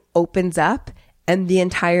ceiling opens up and the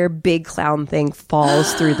entire big clown thing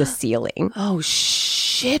falls through the ceiling. Oh,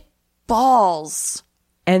 shit balls.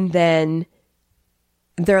 And then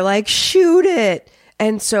they're like, shoot it.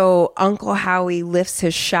 And so Uncle Howie lifts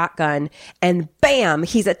his shotgun and bam,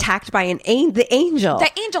 he's attacked by the angel.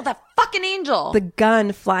 That fucking angel. The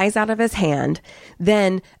gun flies out of his hand.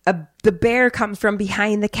 Then the bear comes from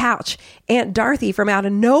behind the couch. Aunt Dorothy from out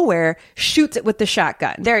of nowhere shoots it with the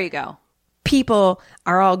shotgun. There you go. People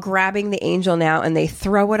are all grabbing the angel now and they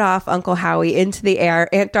throw it off Uncle Howie into the air.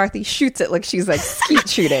 Aunt Dorothy shoots it like she's like skeet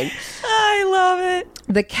shooting. I love it.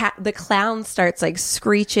 The clown starts like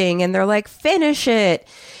screeching and they're like, finish it.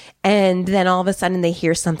 And then all of a sudden they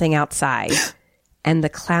hear something outside and the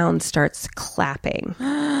clown starts clapping.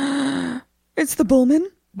 It's the Bullman.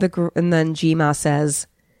 And then Gma says,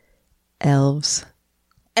 elves.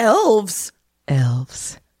 Elves.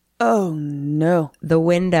 Elves. Oh no. The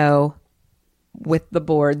window with the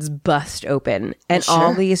boards bust open and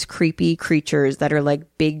all these creepy creatures that are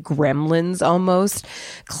like big gremlins almost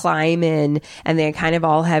climb in and they kind of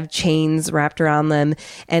all have chains wrapped around them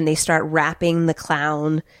and they start wrapping the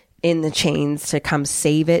clown in the chains to come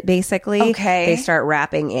save it basically. Okay. They start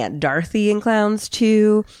wrapping Aunt Dorothy in clowns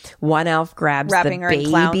too. One elf grabs Wrapping the her in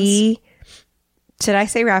clowns. baby. Did I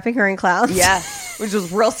say wrapping her in clowns? Yeah. Which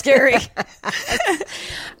was real scary.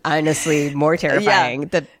 Honestly, more terrifying.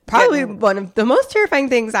 Probably one of the most terrifying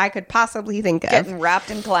things I could possibly think of. Getting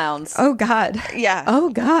wrapped in clowns. Oh God. Yeah. Oh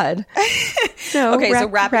God. No. Okay, so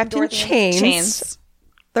wrapping wrapped in Dorothy in chains. chains.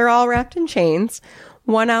 They're all wrapped in chains.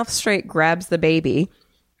 One elf straight grabs the baby.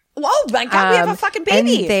 Whoa, my God, we have a fucking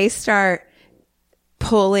baby. And they start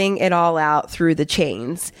pulling it all out through the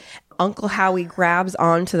chains. Uncle Howie grabs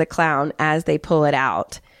onto the clown as they pull it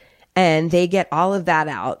out. And they get all of that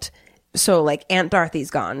out. So like Aunt Dorothy's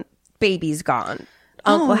gone. Baby's gone.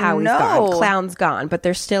 Uncle Howie's gone. Clown's gone. But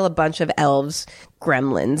there's still a bunch of elves,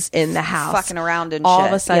 gremlins in the house. Fucking around and all shit.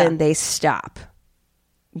 Of a sudden Yeah. they stop.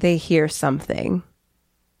 They hear something.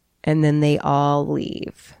 And then they all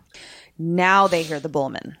leave. Now they hear the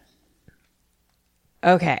Bullman.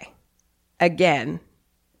 Okay. Again,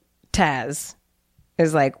 Taz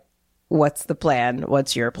is like, what's the plan?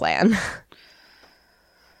 What's your plan?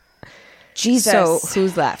 Jesus. So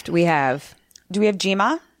who's left? We have Do we have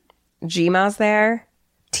Gma? Gma's there.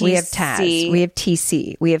 We have Taz. We have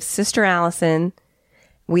TC. We have Sister Allison.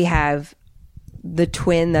 We have the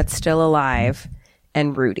twin that's still alive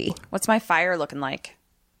and Rudy. What's my fire looking like?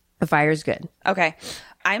 The fire's good. Okay.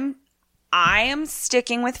 I am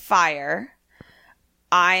sticking with fire.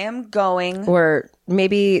 I am going. Or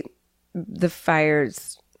maybe the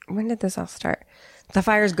fire's... When did this all start? The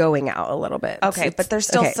fire's going out a little bit. Okay, but there's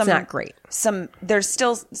still it's not great. There's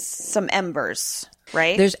still some embers,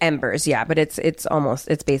 right? There's embers, yeah, but it's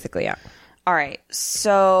basically out. All right.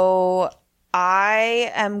 So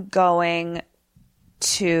I am going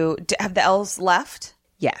to have the elves left?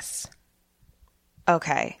 Yes,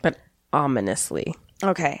 Okay. but ominously.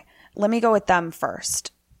 Okay. Let me go with them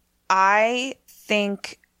first. I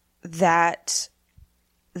think that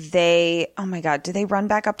oh my God, do they run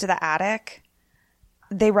back up to the attic?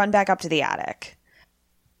 They run back up to the attic.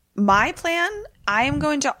 My plan, I am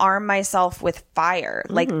going to arm myself with fire.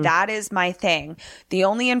 Like, that is my thing. The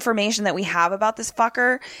only information that we have about this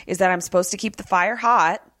fucker is that I'm supposed to keep the fire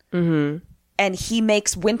hot. Mm-hmm. And he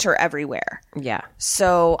makes winter everywhere. Yeah.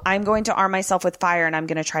 So I'm going to arm myself with fire and I'm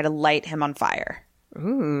going to try to light him on fire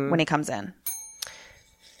when he comes in.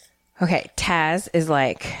 Okay, Taz is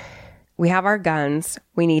like, we have our guns.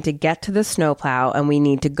 We need to get to the snowplow and we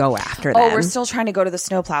need to go after them. Oh, we're still trying to go to the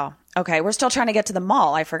snowplow. Okay, we're still trying to get to the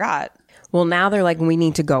mall. I forgot. Well, now they're like, we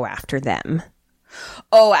need to go after them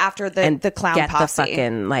Oh, after and the clown get posse. the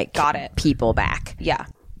fucking like Got it. people back. Yeah.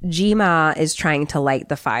 Gma is trying to light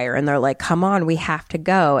the fire and they're like, come on, we have to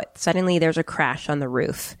go. Suddenly there's a crash on the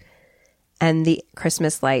roof and the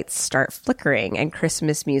Christmas lights start flickering and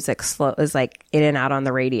Christmas music is like in and out on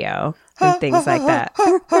the radio and things like that.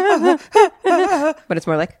 But it's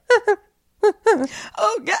more like,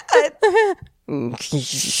 Oh, God.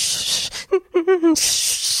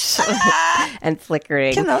 and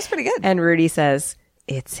flickering. Kim, that was pretty good. And Rudy says,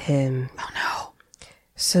 it's him. Oh, no.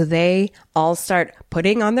 So they all start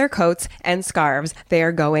putting on their coats and scarves. They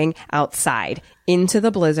are going outside into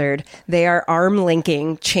the blizzard. They are arm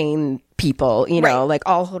linking chain people, you know, like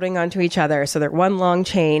all holding onto each other. So they're one long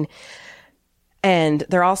chain and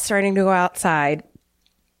they're all starting to go outside.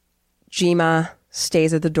 Jima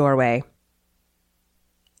stays at the doorway,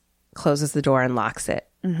 closes the door and locks it.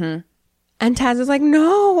 Mm-hmm. And Taz is like,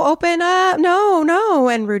 no, open up. No.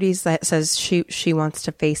 And Rudy says she wants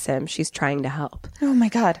to face him. She's trying to help. Oh, my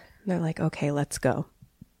God. They're like, okay, let's go.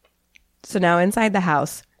 So now inside the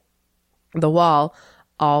house, the wall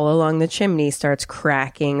all along the chimney starts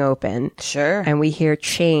cracking open. Sure. And we hear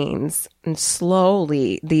chains. And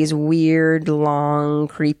slowly, these weird, long,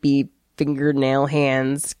 creepy fingernail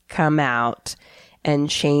hands come out. And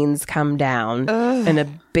chains come down. Ugh. And a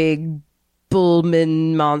big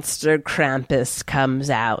Bullman monster Krampus comes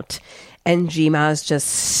out. And Jima's just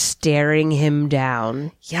staring him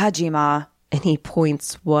down. Yeah, Jima. And he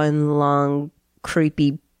points one long,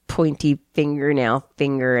 creepy, pointy fingernail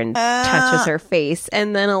finger and touches her face.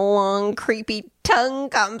 And then a long, creepy tongue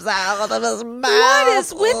comes out of his mouth. What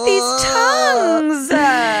is with these tongues?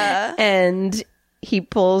 And he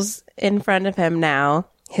pulls in front of him now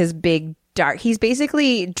his big dark. He's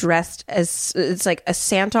basically dressed as it's like a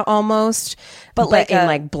Santa almost, but like in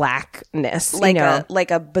like blackness, like you know?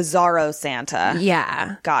 like a Bizarro Santa.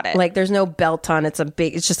 Yeah, got it. Like there's no belt on. It's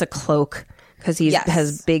just a cloak because he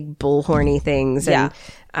has big bull horny things. And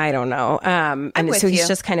I don't know. And so he's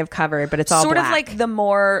just kind of covered, but it's all sort black. of like the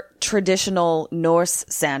more traditional Norse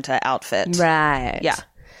Santa outfit, right? Yeah.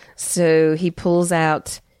 So he pulls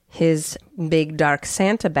out his big dark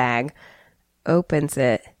Santa bag, opens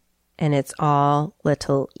it. And it's all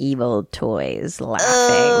little evil toys laughing.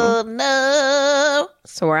 Oh, no.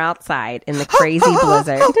 So we're outside in the crazy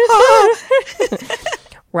blizzard.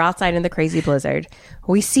 We're outside in the crazy blizzard.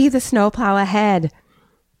 We see the snowplow ahead.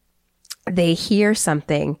 They hear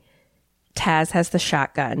something. Taz has the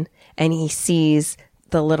shotgun, and he sees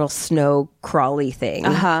the little snow crawly thing,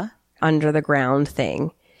 under the ground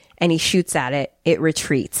thing. And he shoots at it. It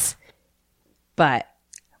retreats. But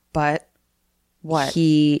what?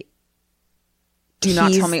 Do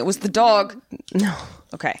not tell me it was the dog. No.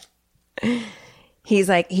 Okay. He's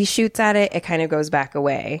like, he shoots at it. It kind of goes back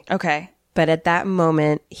away. Okay. But at that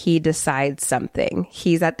moment, he decides something.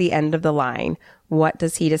 He's at the end of the line. What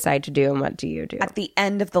does he decide to do and what do you do? At the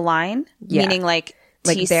end of the line? Yeah. Meaning like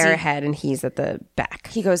TC, they're ahead and he's at the back.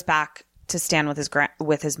 He goes back to stand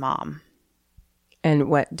with his mom. And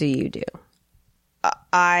what do you do?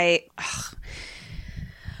 I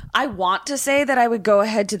want to say that I would go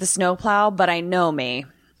ahead to the snowplow, but I know me,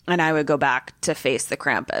 and I would go back to face the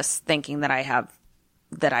Krampus, thinking that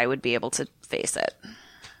I would be able to face it.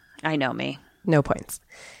 I know me. No points.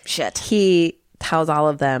 Shit. He tells all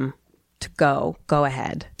of them to go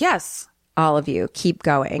ahead. Yes. All of you, keep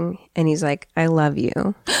going. And he's like, I love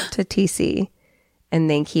you to TC. And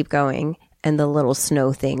then keep going. And the little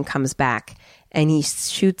snow thing comes back and he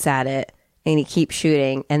shoots at it. And he keeps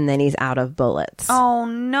shooting, and then he's out of bullets. Oh,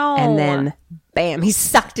 no. And then, bam, he's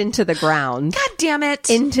sucked into the ground. God damn it.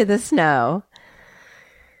 Into the snow.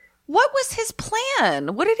 What was his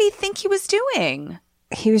plan? What did he think he was doing?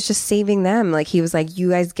 He was just saving them. Like, he was like, you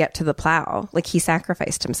guys get to the plow. Like, he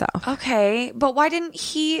sacrificed himself. Okay, but why didn't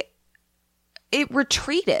he... It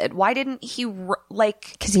retreated. Why didn't he,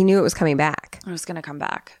 Because he knew it was coming back. It was going to come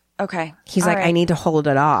back. Okay. He's like, I need to hold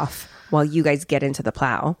it off while you guys get into the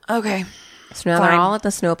plow. Okay. So now they're all at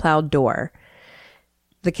the snowplow door.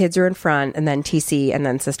 The kids are in front, and then TC, and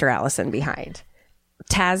then Sister Allison behind.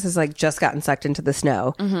 Taz has like just gotten sucked into the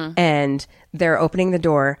snow, and they're opening the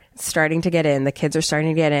door, starting to get in. The kids are starting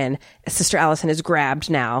to get in. Sister Allison is grabbed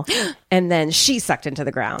now, and then she's sucked into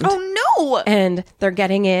the ground. Oh no! And they're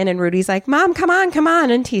getting in, and Rudy's like, "Mom, come on, come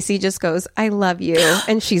on!" And TC just goes, "I love you,"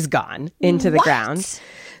 and she's gone into the ground.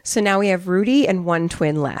 So now we have Rudy and one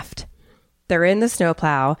twin left. They're in the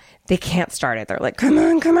snowplow. They can't start it. They're like, come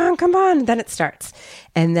on, come on, come on. And then it starts.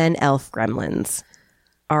 And then elf gremlins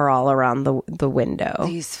are all around the window.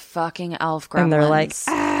 These fucking elf gremlins. And they're like,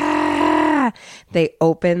 ah! They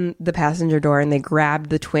open the passenger door and they grab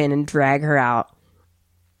the twin and drag her out.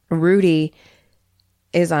 Rudy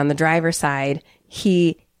is on the driver's side.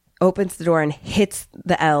 He opens the door and hits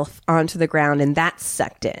the elf onto the ground, and that's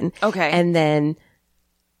sucked in. Okay. And then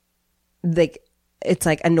it's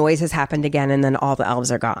like a noise has happened again, and then all the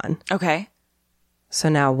elves are gone. Okay. So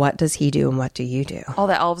now what does he do and what do you do? All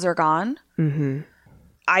the elves are gone? Mm-hmm.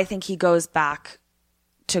 I think he goes back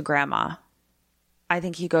to Grandma. I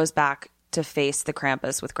think he goes back to face the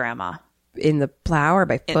Krampus with Grandma. In the plow or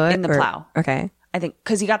by foot? In the plow. Okay. I think,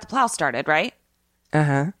 because he got the plow started, right?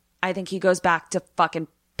 Uh-huh. I think he goes back to fucking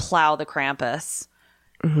plow the Krampus.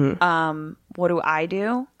 What do I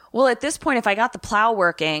do? Well, at this point, if I got the plow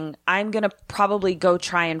working, I'm going to probably go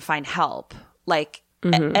try and find help. Like,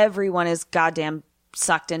 everyone is goddamn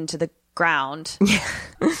sucked into the ground.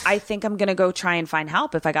 I think I'm going to go try and find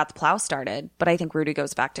help if I got the plow started. But I think Rudy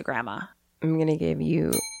goes back to Grandma. I'm going to give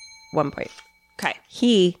you 1 point. Okay.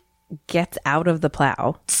 He gets out of the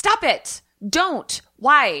plow. Stop it. Don't.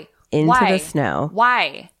 Why? Into Why? the snow.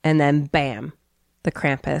 Why? And then bam, the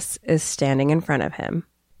Krampus is standing in front of him.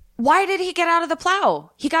 Why did he get out of the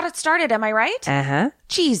plow? He got it started, am I right? Uh-huh.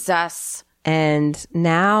 Jesus. And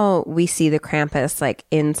now we see the Krampus, like,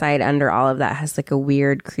 inside under all of that has, like, a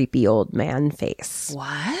weird, creepy old man face.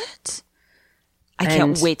 What? I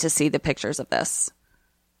can't wait to see the pictures of this.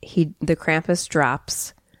 The Krampus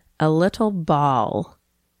drops a little ball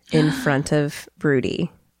in front of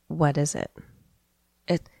Rudy. What is it?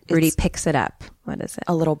 Rudy picks it up. What is it?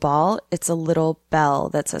 A little ball. It's a little bell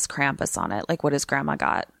that says Krampus on it. Like, what has Grandma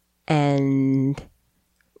got? And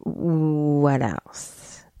what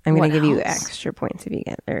else? I'm going to give you extra points if you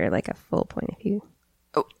get, or like a full point if you.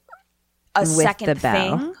 Oh, a with second the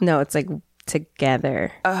bell. thing? No, it's like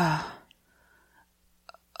together.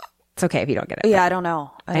 It's okay if you don't get it. Yeah, I don't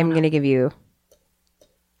know. I'm going to give you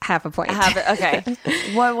half a point. Okay.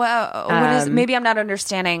 What is? Maybe I'm not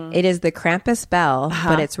understanding. It is the Krampus bell,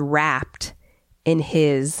 but it's wrapped in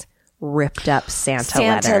his ripped up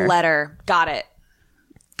Santa letter. Got it.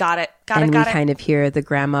 And we kind of hear the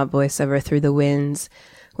grandma voiceover through the winds.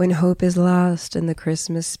 When hope is lost and the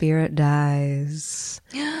Christmas spirit dies.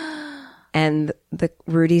 And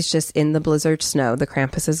Rudy's just in the blizzard snow. The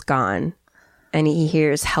Krampus is gone. And he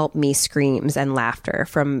hears help me screams and laughter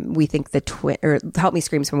from we think the twin, or help me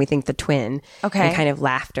screams when we think the twin. Okay. And kind of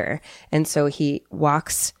laughter. And so he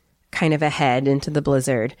walks kind of ahead into the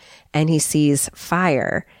blizzard and he sees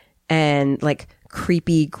fire and like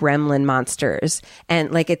creepy gremlin monsters.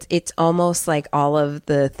 And like it's almost like all of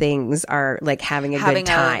the things are like having a good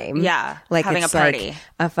time. Like having it's a party. like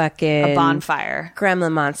a fucking A bonfire.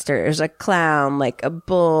 gremlin monsters, a clown, like a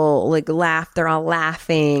bull, like they're all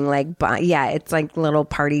laughing, like it's like little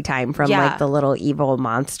party time from like the little evil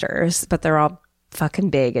monsters, but they're all fucking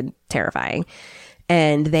big and terrifying.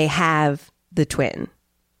 And they have the twin.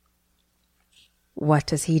 What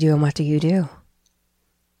does he do and what do you do?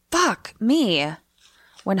 Fuck me.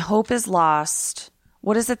 When hope is lost.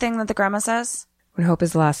 What is the thing that the grandma says? When hope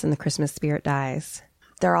is lost and the Christmas spirit dies.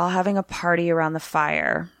 They're all having a party around the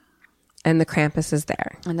fire. And the Krampus is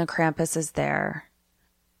there.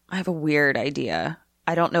 I have a weird idea.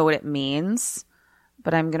 I don't know what it means,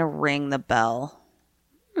 but I'm going to ring the bell.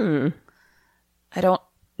 I don't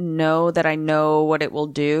know that I know what it will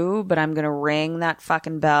do, but I'm going to ring that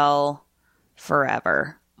fucking bell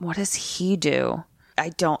forever. What does he do?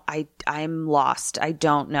 I'm lost. I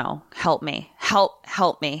don't know. Help me.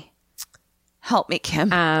 Help me. Help me, Kim.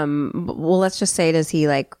 Well, let's just say, does he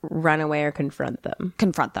like run away or confront them?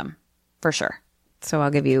 Confront them. For sure. So I'll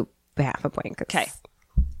give you half a point. Okay.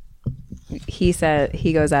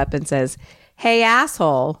 He goes up and says, "Hey,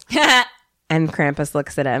 asshole." And Krampus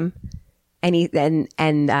looks at him.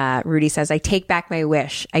 And Rudy says, "I take back my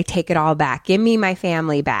wish. I take it all back. Give me my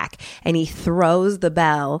family back." And he throws the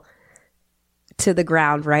bell to the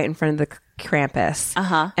ground right in front of the Krampus.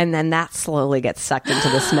 And then that slowly gets sucked into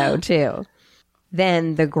the snow too.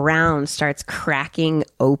 Then the ground starts cracking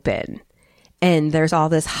open. And there's all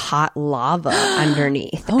this hot lava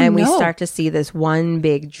underneath. And we start to see this one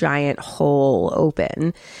big giant hole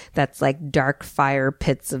open that's like dark fire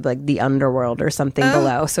pits of like the underworld or something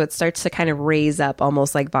below. So it starts to kind of raise up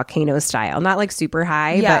almost like volcano style. Not like super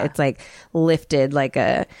high, but it's like lifted like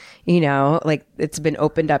a, like it's been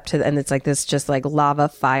opened up to, and it's like this just like lava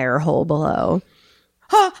fire hole below.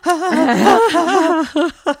 Oh,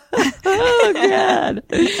 God.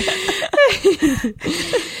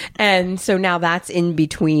 And so now that's in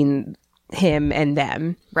between him and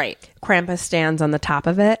them. Right. Krampus stands on the top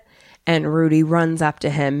of it, and Rudy runs up to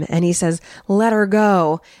him and he says, "Let her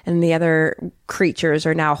go." And the other creatures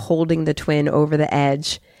are now holding the twin over the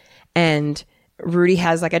edge. And Rudy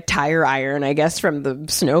has like a tire iron, I guess, from the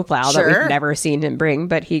snowplow that we've never seen him bring,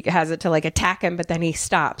 but he has it to like attack him, but then he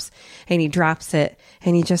stops and he drops it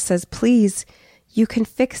and he just says, "Please, you can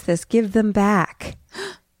fix this. Give them back."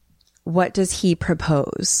 What does he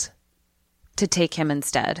propose? To take him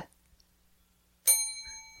instead.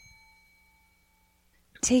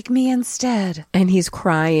 Take me instead. And he's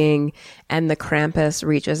crying, and the Krampus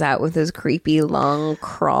reaches out with his creepy long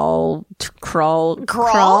crawl.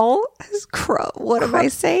 What am I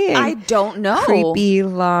saying? I don't know. Creepy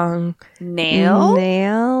long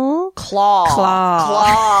nail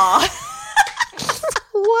claw.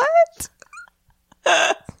 What?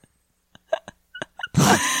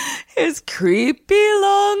 His creepy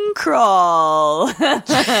long crawl.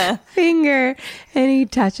 Finger, and he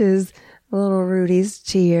touches little Rudy's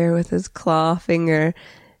ear with his claw finger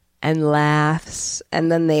and laughs, and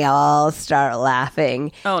then they all start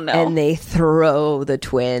laughing. Oh, no. And they throw the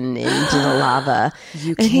twin into the lava.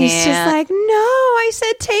 You and he's just can't- like, no, I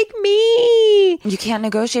said take me. You can't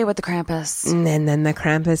negotiate with the Krampus. And then the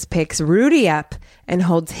Krampus picks Rudy up and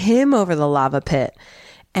holds him over the lava pit.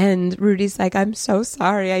 And Rudy's like, I'm so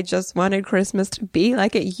sorry. I just wanted Christmas to be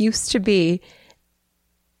like it used to be.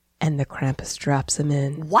 And the Krampus drops him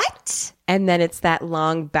in. What? And then it's that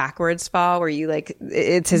long backwards fall where you like,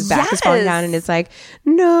 it's his back is falling Yes. down and it's like,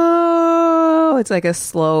 no. It's like a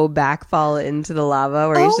slow back fall into the lava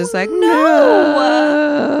where he's just like, no.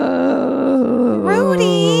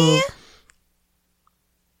 Rudy.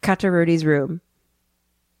 Cut to Rudy's room.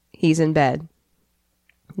 He's in bed.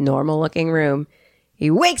 Normal looking room. He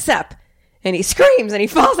wakes up and he screams and he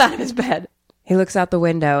falls out of his bed. He looks out the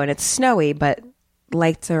window and it's snowy, but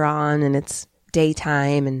lights are on and it's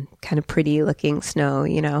daytime and kind of pretty looking snow,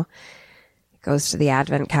 you know. He goes to the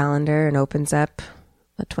advent calendar and opens up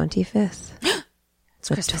the 25th. It's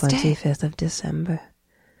the Christmas Day. 25th of December.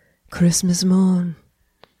 Christmas morn.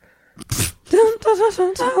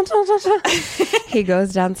 He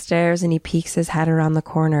goes downstairs and he peeks his head around the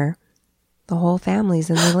corner. The whole family's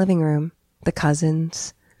in the living room. The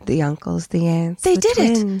cousins, the uncles, the aunts, They the did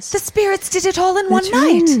twins, it. The spirits did it all in the one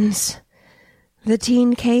night. twins. The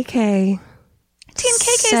teen KK. Teen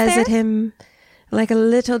KK's says there. at him like a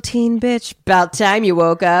little teen bitch. About time you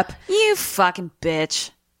woke up. You fucking bitch.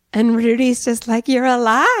 And Rudy's just like, you're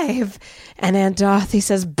alive. And Aunt Dorothy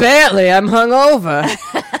says, barely, I'm hungover.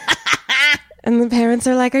 And the parents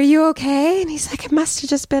are like, are you okay? And he's like, it must have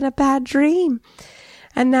just been a bad dream.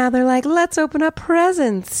 And now they're like, let's open up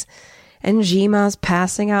presents. And Jima's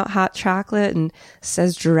passing out hot chocolate and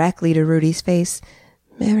says directly to Rudy's face,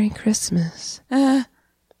 Merry Christmas. The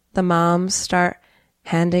moms start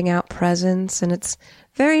handing out presents, and it's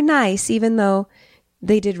very nice, even though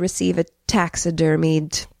they did receive a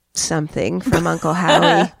taxidermied something from Uncle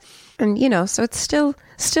Howie. And, you know, so it's still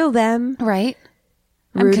them. Right?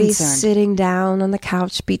 I'm Rudy's concerned. sitting down on the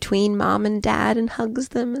couch between mom and dad and hugs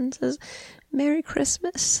them and says, Merry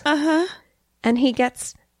Christmas. Uh-huh. And he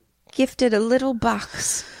gets gifted a little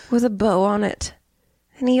box with a bow on it.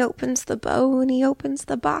 And he opens the bow and he opens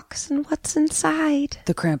the box, and what's inside?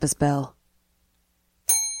 The Krampus bell.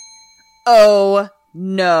 Oh,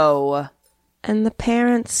 no. And the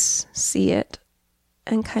parents see it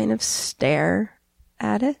and kind of stare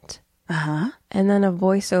at it. Uh-huh. And then a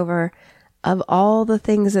voiceover of all the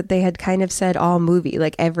things that they had kind of said all movie,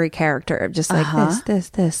 like every character, just like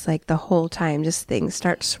this, like the whole time, just things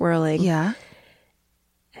start swirling. Yeah.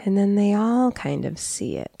 And then they all kind of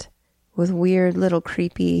see it with weird little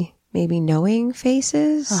creepy, maybe knowing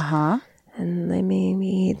faces. Uh-huh. And they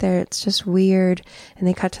maybe it's just weird. And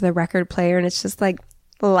they cut to the record player and it's just like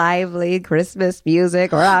lively Christmas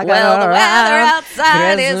music. Rock Well, the weather around,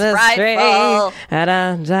 outside is Christmas frightful. tree.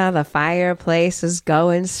 Da-da-da, the fireplace is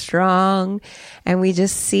going strong. And we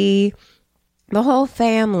just see the whole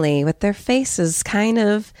family with their faces kind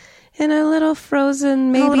of in a little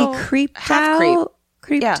frozen, maybe little creeped half out.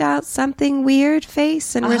 creep. Yeah. Out, something weird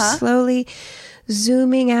face. And we're slowly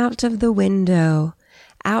zooming out of the window,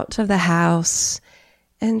 out of the house,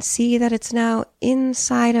 and see that it's now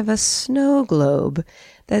inside of a snow globe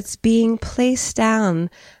that's being placed down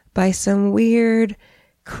by some weird,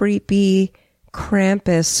 creepy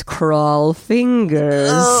Krampus crawl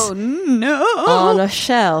fingers no. on a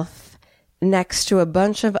shelf next to a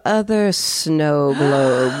bunch of other snow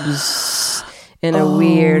globes in a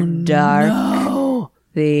weird, dark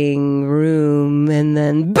thing room. And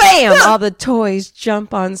then bam, all the toys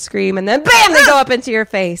jump on screen, and then bam, they go up into your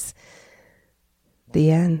face.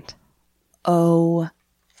 The end. Oh,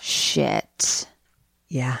 shit.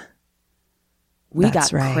 Yeah. We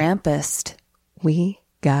That's got right. Krampused. We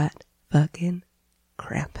got fucking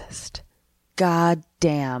Krampused. God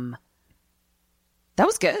damn. That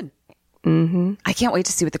was good. Mm-hmm. I can't wait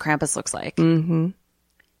to see what the Krampus looks like. Mm-hmm.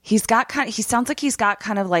 He sounds like he's got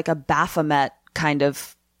kind of like a Baphomet kind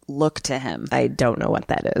of look to him. I don't know what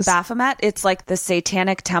that is. Baphomet, it's like the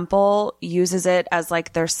Satanic Temple uses it as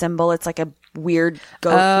like their symbol. It's like a weird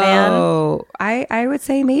goat man. Oh, I would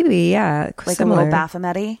say maybe, yeah. Like similar. a little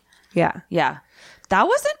Baphomet-y. Yeah. Yeah. That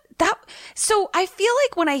wasn't that. So I feel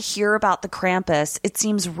like when I hear about the Krampus, it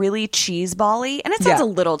seems really cheeseball-y. And it sounds a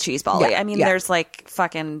little cheeseball-y. Yeah, I mean, yeah. there's like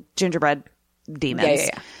fucking gingerbread demons.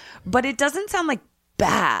 Yeah. But it doesn't sound like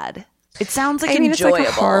bad. It sounds like I mean, enjoyable. it's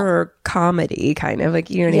like a horror comedy kind of, like,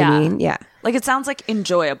 you know what I mean? Yeah. Like it sounds like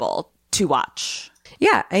enjoyable to watch.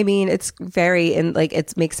 Yeah, I mean, it's very, and like,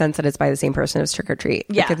 it makes sense that it's by the same person as Trick or Treat.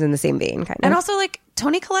 Yeah. Like, it's in the same vein, kind of. And also, like,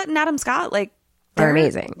 Toni Collette and Adam Scott, like, They're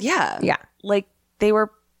amazing. Yeah. Yeah. Like, they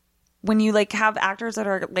were, when you, like, have actors that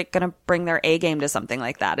are, like, going to bring their A game to something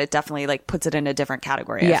like that, it definitely, like, puts it in a different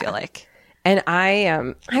category, I feel like. And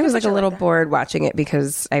I was like a little bored watching it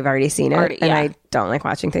because I've already seen it. And I don't like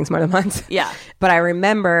watching things more than once. Yeah. But I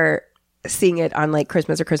remember seeing it on like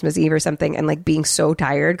Christmas or Christmas Eve or something and like being so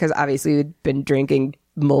tired because obviously we'd been drinking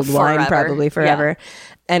mulled wine probably forever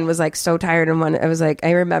and was like so tired. And I was like,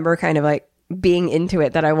 I remember kind of like being into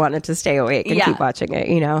it that I wanted to stay awake and keep watching it,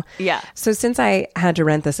 you know? Yeah. So since I had to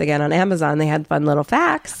rent this again on Amazon, they had fun little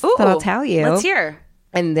facts that I'll tell you. Let's hear.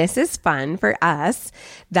 And this is fun for us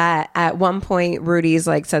that at one point Rudy's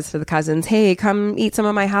like says to the cousins, hey, come eat some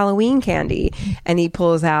of my Halloween candy. And he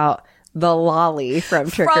pulls out the lolly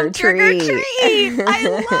from Trick or Treat. I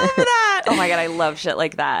love that. Oh my God, I love shit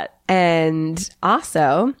like that. And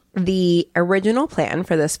also, the original plan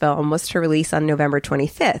for this film was to release on November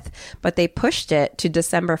 25th, but they pushed it to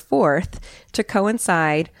December 4th to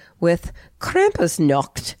coincide with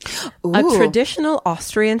Krampusnacht, a traditional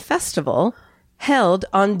Austrian festival held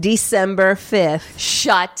on December 5th.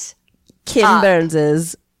 Shut Kim up.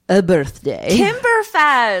 Burns's birthday.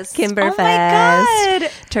 Kimberfest. Kimberfest. Oh my God.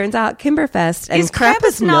 Turns out Kimberfest and Is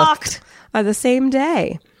Krampusnacht are the same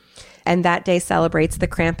day. And that day celebrates the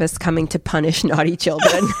Krampus coming to punish naughty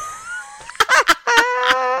children.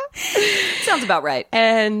 Sounds about right.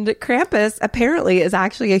 And Krampus apparently is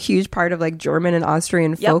actually a huge part of like German and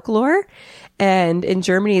Austrian folklore. And in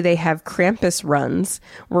Germany, they have Krampus runs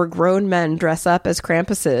where grown men dress up as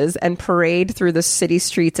Krampuses and parade through the city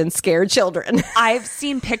streets and scare children. I've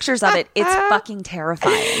seen pictures of it. It's fucking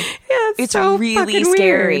terrifying. Yeah, it's so really fucking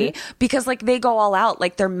scary weird. because like they go all out.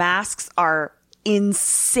 Like their masks are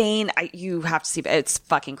insane. You have to see. It's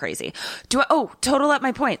fucking crazy. Total up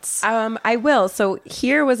my points. I will. So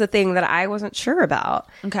here was a thing that I wasn't sure about.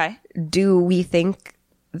 Okay. Do we think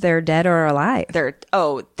they're dead or alive? They're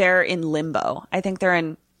in limbo. I think they're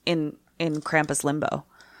in Krampus limbo,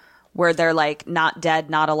 where they're like not dead,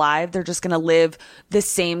 not alive. They're just gonna live the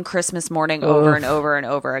same Christmas morning over and over and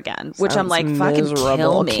over again. Which I'm like, fucking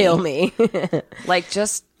kill me. Like,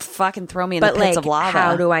 just fucking throw me in the pits of lava.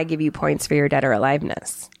 How do I give you points for your dead or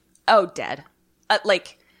aliveness? Oh, dead. I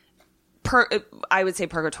would say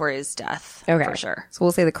purgatory is death. Okay, for sure. So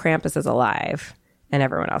we'll say the Krampus is alive and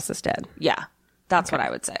everyone else is dead. Yeah, that's what I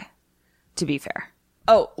would say, to be fair.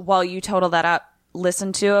 Oh, while you total that up,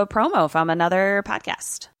 listen to a promo from another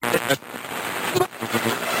podcast.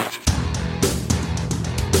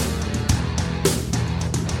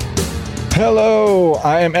 Hello,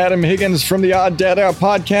 I am Adam Higgins from the Odd Dad Out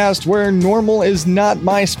podcast, where normal is not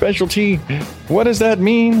my specialty. What does that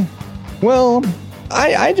mean? Well,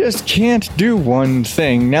 I just can't do one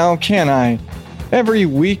thing now, can I? Every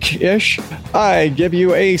week-ish, I give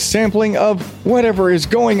you a sampling of whatever is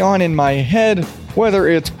going on in my head, whether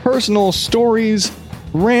it's personal stories,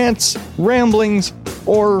 rants, ramblings,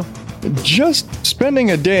 or just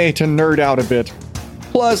spending a day to nerd out a bit.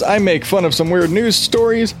 Plus, I make fun of some weird news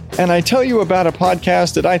stories, and I tell you about a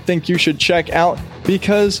podcast that I think you should check out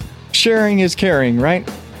because sharing is caring, right?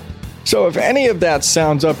 So if any of that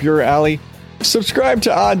sounds up your alley, subscribe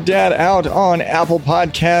to Odd Dad Out on Apple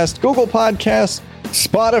Podcasts, Google Podcasts,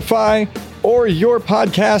 Spotify, or your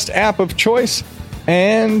podcast app of choice,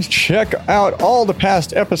 and check out all the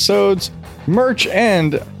past episodes, merch,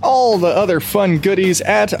 and all the other fun goodies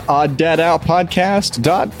at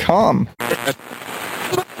oddadoutpodcast.com.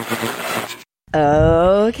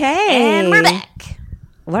 Okay. And we're back.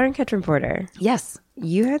 Lauren Ketchum Porter, Yes.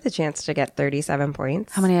 you had the chance to get 37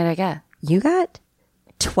 points. How many did I get? You got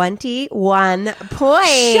 21 points.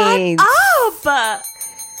 Shut up!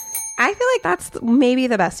 I feel like that's maybe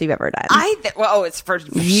the best you've ever done. It's for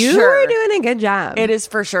you sure. were doing a good job. It is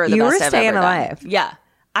for sure the You best were I've staying ever done. alive. Yeah.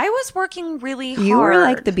 I was working really hard. You were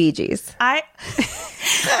like the Bee Gees.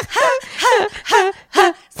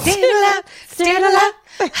 Stand alive, stand alive.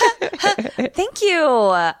 Thank you.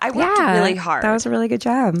 I worked really hard. That was a really good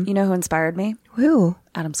job. You know who inspired me? Who?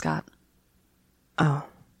 Adam Scott. Oh.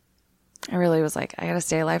 I really Charlie was like, I gotta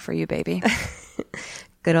stay alive for you, baby.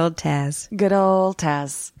 Good old Taz. Good old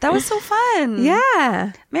Taz. That was so fun.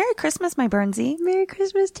 Yeah. Merry Christmas, my Bernsey. Merry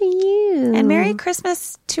Christmas to you. And Merry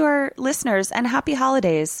Christmas to our listeners, and Happy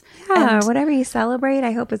Holidays. Yeah, And whatever you celebrate,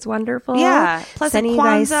 I hope it's wonderful. Yeah, pleasant Sending you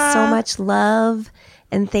guys Kwanzaa. so much love.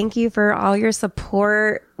 And thank you for all your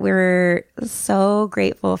support. We're so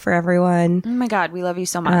grateful for everyone. oh my God, we love you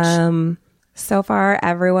so much. So far,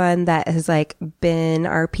 everyone that has like been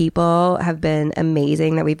our people have been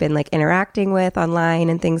amazing that we've been like interacting with online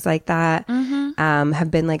and things like that. Have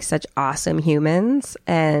been like such awesome humans,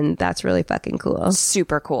 and that's really fucking cool.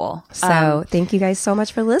 Super cool. So thank you guys so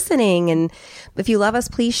much for listening. And if you love us,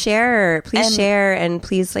 please share. Please share and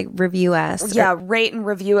please like review us. Yeah, rate and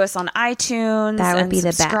review us on iTunes. That would and be the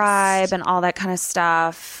best. subscribe and all that kind of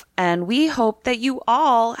stuff. And we hope that you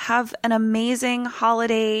all have an amazing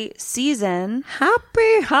holiday season.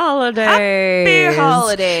 Happy holidays. Happy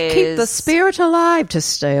holidays. Keep the spirit alive to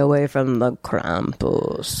stay away from the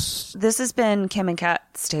Krampus. This has been Kim and Kat.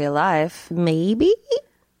 Stay alive. Maybe.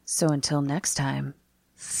 So until next time,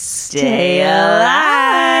 Stay alive.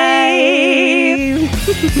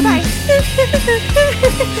 Bye.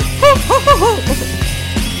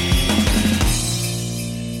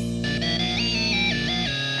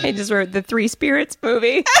 I just wrote the Three Spirits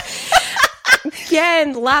movie.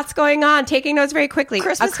 Again, lots going on. Taking notes very quickly.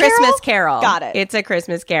 Christmas A Christmas Carol? Carol. Got it. It's a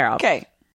Christmas Carol. Okay.